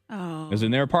 Oh. It was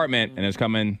in their apartment, and it's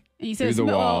coming And you said through it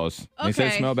the smell- walls. oh, They said it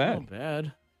okay. smelled Oh, bad.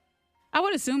 bad. I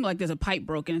would assume like there's a pipe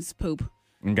broken. It's poop.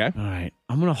 Okay. All right.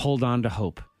 I'm going to hold on to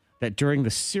hope that during the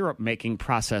syrup making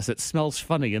process, it smells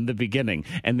funny in the beginning,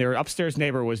 and their upstairs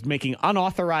neighbor was making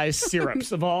unauthorized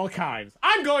syrups of all kinds.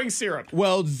 I'm going syrup.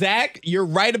 Well, Zach, you're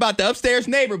right about the upstairs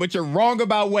neighbor, but you're wrong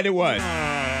about what it was.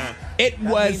 It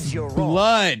was means you're wrong.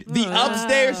 blood. The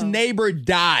upstairs neighbor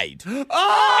died. Oh! And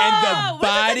Oh, the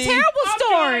body that's a terrible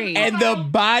story. and the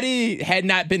body had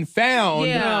not been found.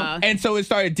 Yeah. And so it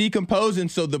started decomposing,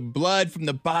 so the blood from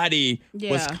the body was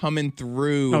Yeah. coming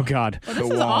through. Oh, God. Well, this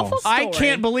the is an awful walls. story. I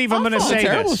can't believe I'm going to Awful. say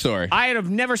Terrible this. story. I have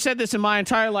never said this in my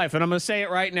entire life, and I'm going to say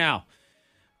it right now.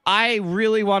 I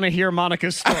really want to hear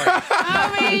Monica's story.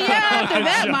 I mean, yeah, after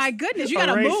that, my goodness, you got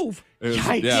to erase- move.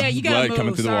 Yikes. Yeah, you gotta blood move,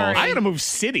 coming through the sorry. walls. I got to move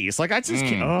cities. Like, I just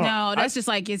can't. oh. No, that's just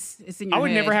like it's in your I would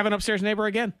head. never have an upstairs neighbor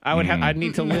again. I'd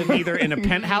need to live either in a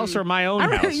penthouse or my own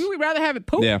house. You would rather have it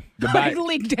poop. Yeah,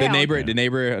 leak the down.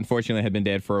 neighbor, unfortunately had been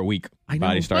dead for a week. I know.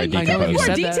 Body started Wait, give me you more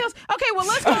said details. that. Okay, well,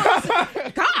 let's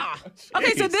go. God.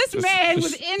 Okay, so this man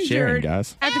was sharing, injured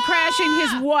guys. after crashing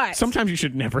his what? Sometimes you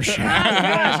should never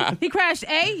share. He crashed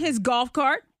A, his golf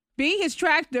cart, B, his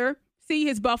tractor, C,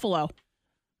 his buffalo. All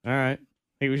right.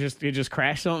 He just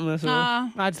crashed something. This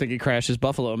I'd think he crashed his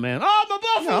buffalo, man. Oh, my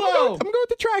I'm buffalo! going with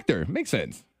the tractor. Makes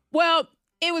sense. Well,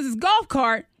 it was his golf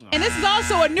cart, and this is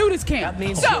also a nudist camp.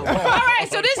 So, all right,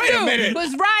 so this Wait a minute. dude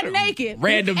was riding naked.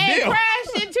 Random and deal.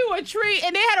 crashed into a tree,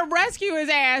 and they had to rescue his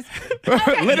ass.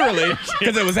 Literally,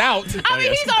 because it was out. I mean,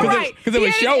 he's all right. 'Cause it He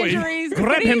was had showing. injuries, Grab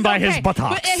but him he's by his okay.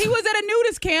 buttocks. But he was at a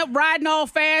nudist camp riding all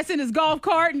fast in his golf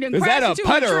cart and then Is crashed that a into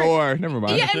putter tree. or never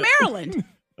mind? Yeah, in Maryland.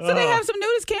 So they have some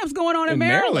nudist camps going on in In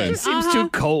Maryland. Maryland? It seems too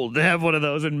cold to have one of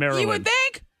those in Maryland. You would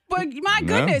think, but my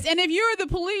goodness. And if you're the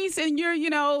police and you're,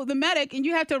 the medic and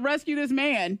you have to rescue this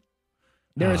man.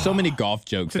 There are so many golf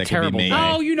jokes that can terrible be made. day.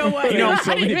 Oh, you know what? There I are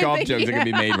so didn't many even golf think- jokes that can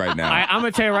be made right now. I'm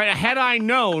going to tell you right now, had I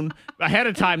known ahead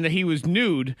of time that he was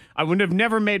nude, I would have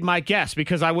never made my guess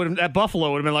because that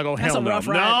buffalo would have been like, oh, That's hell a no. rough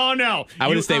ride. No. I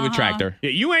would You- have stayed with tractor. Yeah,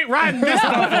 you ain't riding this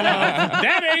buffalo.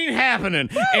 That ain't happening.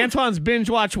 Antoine's binge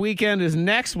watch weekend is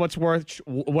next. What's worth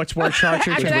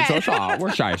Chartreuse? After that.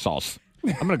 We're shy sauce.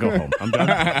 I'm going to go home. I'm done.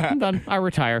 I'm done. I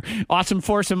retire. Awesome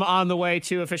foursome on the way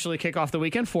to officially kick off the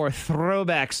weekend for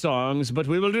throwback songs, but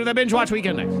we will do the binge watch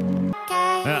weekend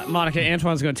next. Monica,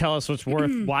 Antoine's going to tell us what's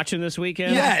worth watching this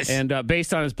weekend. Yes. And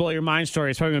based on his Blow Your Mind story,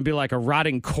 it's probably going to be like a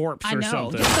rotting corpse I or know.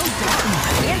 something. It's so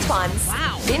dark.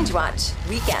 Antoine's Binge Watch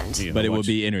Weekend. But it will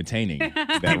be entertaining,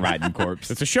 that rotten corpse.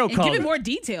 It's a show And called... give me more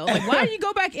details. Like, why do you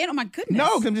go back in? Oh, my goodness. No,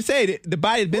 'cause I'm just saying, the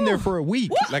body had been there for a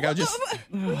week. What? Like, I just... What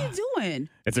are you doing?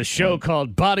 It's a show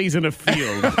called Bodies in a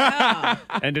Field.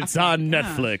 And it's on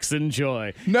Netflix.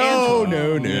 Enjoy. No.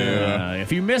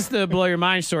 If you missed the Blow Your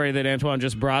Mind story that Antoine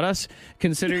just brought us,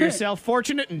 consider yourself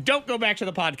fortunate and don't go back to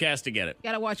the podcast to get it.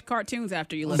 Got to watch cartoons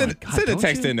after you listen. Send a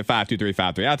text in to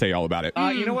 52353. I'll tell you all about it.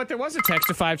 You know what? There was a text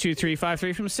to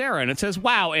 52353 from Sarah, and it says,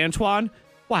 wow, Antoine,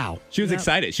 wow. She was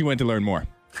excited. She wanted to learn more.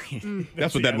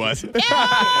 That's what that was.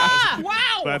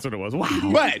 Wow. That's what it was.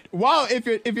 Wow. But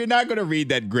if you're not going to read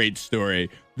that great story,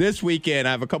 this weekend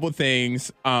I have a couple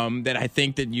things that I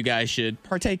think that you guys should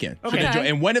partake in. Should Okay. enjoy.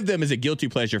 And one of them is a guilty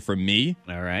pleasure for me.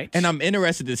 All right. And I'm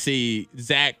interested to see,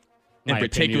 Zach, in My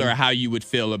particular, opinion. how you would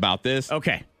feel about this.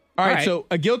 Okay. All right, so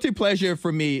a guilty pleasure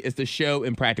for me is the show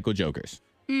Impractical Jokers.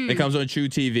 It comes on True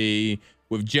TV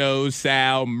with Joe,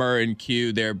 Sal, Murr, and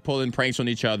Q. They're pulling pranks on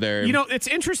each other. You know, it's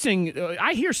interesting.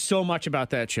 I hear so much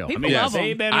about that show. People love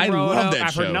they've them. been I in love Roanoke. that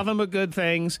I've heard show. nothing but good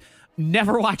things.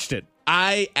 Never watched it.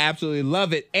 I absolutely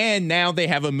love it. And now they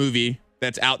have a movie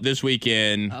that's out this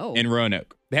weekend in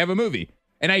Roanoke. They have a movie.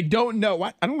 And I don't know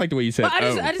what. I don't like the way you said. I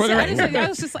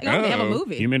was just like, oh, they have a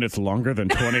movie. You mean it's longer than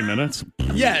 20 minutes?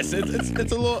 Yes, it's a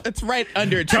little. It's right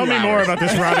under. Tell 2 me more hours. about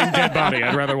this rotting dead body.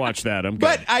 I'd rather watch that. I'm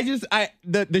good.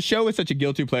 But the show is such a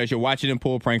guilty pleasure, watching them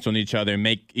pull pranks on each other and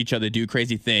make each other do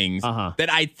crazy things, that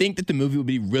I think that the movie will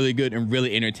be really good and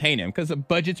really entertaining because the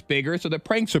budget's bigger, so the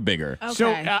pranks are bigger. Okay.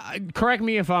 So, correct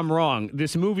me if I'm wrong.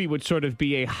 This movie would sort of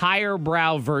be a higher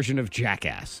brow version of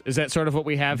Jackass. Is that sort of what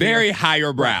we have Very here?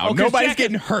 higher brow. Oh, 'cause Nobody's Jackass-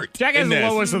 getting hurt. Jackass in is the this.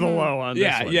 lowest of the low on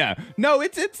this one. Yeah. No,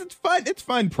 it's fun. It's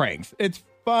fun pranks. It's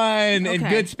fun and Okay.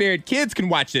 good spirit. Kids can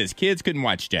watch this. Kids couldn't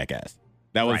watch Jackass.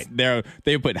 That was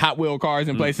they put Hot Wheel cars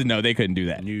in places. No, they couldn't do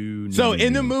that. So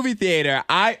in the movie theater,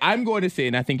 I'm going to see,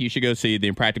 and I think you should go see the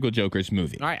Impractical Jokers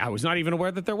movie. All right. I was not even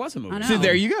aware that there was a movie. I know. So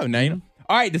there you go. Now you know.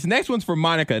 All right, this next one's for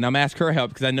Monica, and I'm gonna ask her help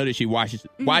because I know that she watches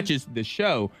the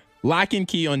show Lock and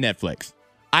Key on Netflix.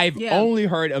 I've only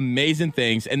heard amazing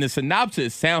things, and the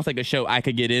synopsis sounds like a show I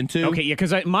could get into. Okay, yeah,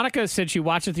 because Monica said she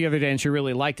watched it the other day and she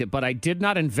really liked it, but I did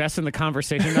not invest in the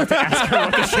conversation enough to ask her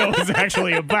what the show is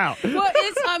actually about. Well,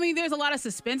 there's a lot of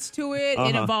suspense to it.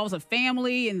 It involves a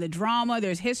family and the drama.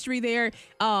 There's history there.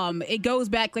 It goes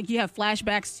back, like you have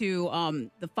flashbacks to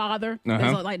the father.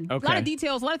 There's a lot of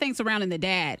details, a lot of things surrounding the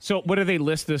dad. So what do they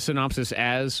list the synopsis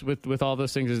as with all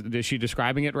those things? Is she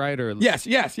describing it right? Or Yes.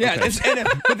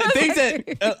 But the things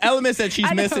that elements that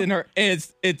she's missing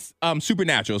it's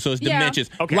supernatural, so it's dimensions.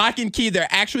 Okay. Lock and Key, they're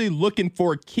actually looking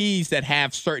for keys that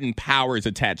have certain powers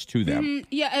attached to them.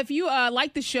 Yeah, if you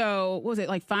like the show, what was it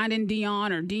like Finding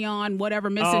Dion or Dion, whatever,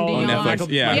 Missing Oh, Dion? Netflix,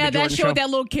 yeah. Yeah, Michael that Jordan show show? with that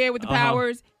little kid with the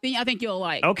powers. Then I think you'll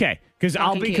like. Okay, Because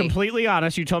I'll and be Key. completely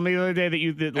honest. You told me the other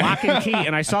day that Lock and Key,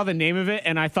 and I saw the name of it,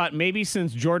 and I thought maybe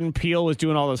since Jordan Peele was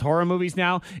doing all those horror movies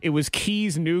now, it was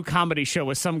Key's new comedy show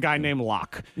with some guy named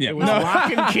Locke. Yeah. It was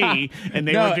Lock and Key, and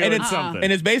they were doing something.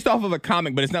 And it's based off of a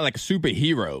comic, but it's not like a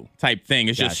superhero type thing.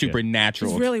 It's just Gotcha.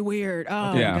 supernatural. It's really weird.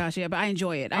 Oh Yeah. my gosh, yeah, but I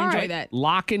enjoy it. I All enjoy right. that.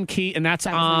 Lock and Key, and that's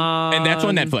That was on And that's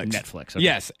on Netflix. Netflix. Okay.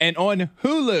 Yes. And on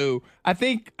Hulu, I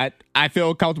think I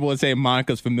feel comfortable in saying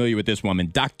Monica's familiar with this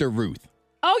woman, Dr. Ruth.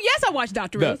 Oh yes, I watched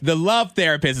Dr. Ruth. The love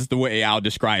therapist is the way I'll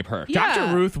describe her. Yeah.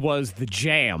 Dr. Ruth was the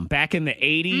jam back in the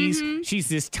 80s. She's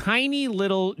this tiny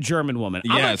little German woman. I'm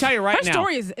going Yes. to tell you right Her now.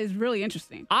 story is really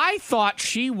interesting. I thought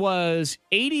she was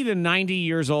 80 to 90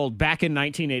 years old back in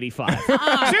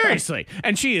 1985. Seriously.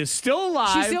 And she is still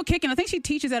alive. She's still kicking. I think she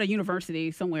teaches at a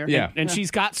university somewhere. Yeah. and she's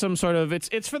got some sort of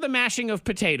it's for the mashing of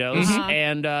potatoes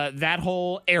and that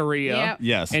whole area. Yeah.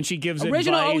 Yes. And she gives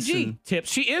Original advice OG. and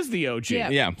tips. She is the OG. Yeah.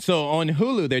 Yeah. So on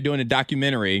Hulu, they're doing a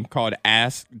documentary called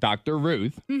Ask Dr.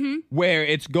 Ruth, where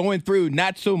it's going through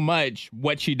not so much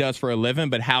what she does for a living,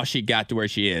 but how she got to where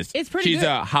she is. It's pretty She's good.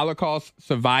 a Holocaust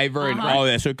survivor and all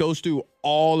that. So it goes through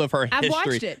all of her I've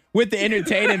history watched it. with the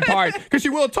entertaining part, because she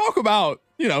will talk about,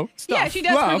 stuff. Yeah, she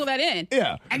does love. sprinkle that in.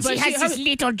 Yeah. And But she has she- this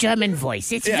little German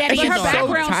voice. It's Yeah. very But her So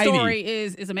adorable. background tiny. story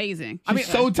is amazing. She's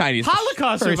so tiny. It's a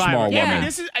Holocaust very survivor. small Yeah. woman.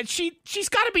 This is she's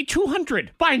got to be 200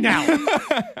 by now.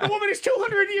 The woman is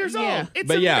 200 years Yeah. old. It's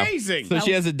But yeah, amazing. so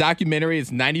she has a documentary.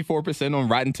 It's 94% on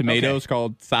Rotten Tomatoes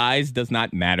called Size Does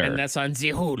Not Matter. and that's on the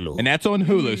Hulu. And that's on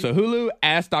Hulu. So Hulu,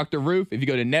 Ask Dr. Ruth. If you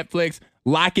go to Netflix,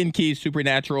 Lock and Key,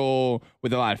 supernatural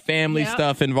with a lot of family Yep.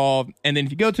 stuff involved. And then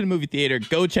if you go to the movie theater,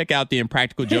 go check out the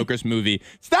Impractical Jokers movie.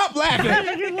 Stop laughing.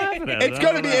 It's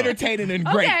going to be entertaining and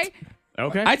great. Okay.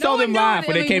 Okay. I saw No, them no, live I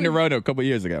when they mean, came to we- Roanoke a couple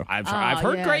years ago. I've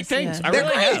heard yes, great things. yes. I They're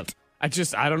really great. have.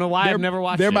 I don't know why I've never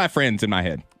watched They're it. my friends in my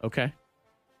head. Okay.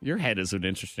 Your head is an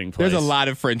interesting place. There's a lot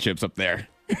of friendships up there.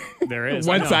 There is.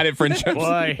 I know. One-sided friendships.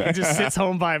 Boy, he just sits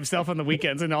home by himself on the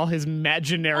weekends and all his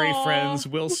imaginary friends,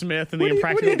 Will Smith and the What are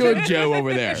Impractical you doing, Jokers. Joe,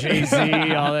 over there?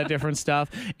 Jay-Z, all that different stuff.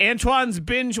 Antoine's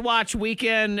Binge Watch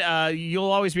Weekend.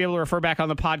 You'll always be able to refer back on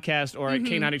the podcast or at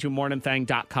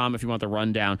K92morningthang.com if you want the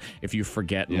rundown. If you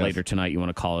forget and later tonight you want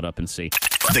to call it up and see.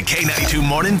 The K92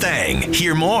 Morning Thang.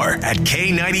 Hear more at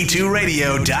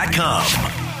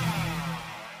K92radio.com.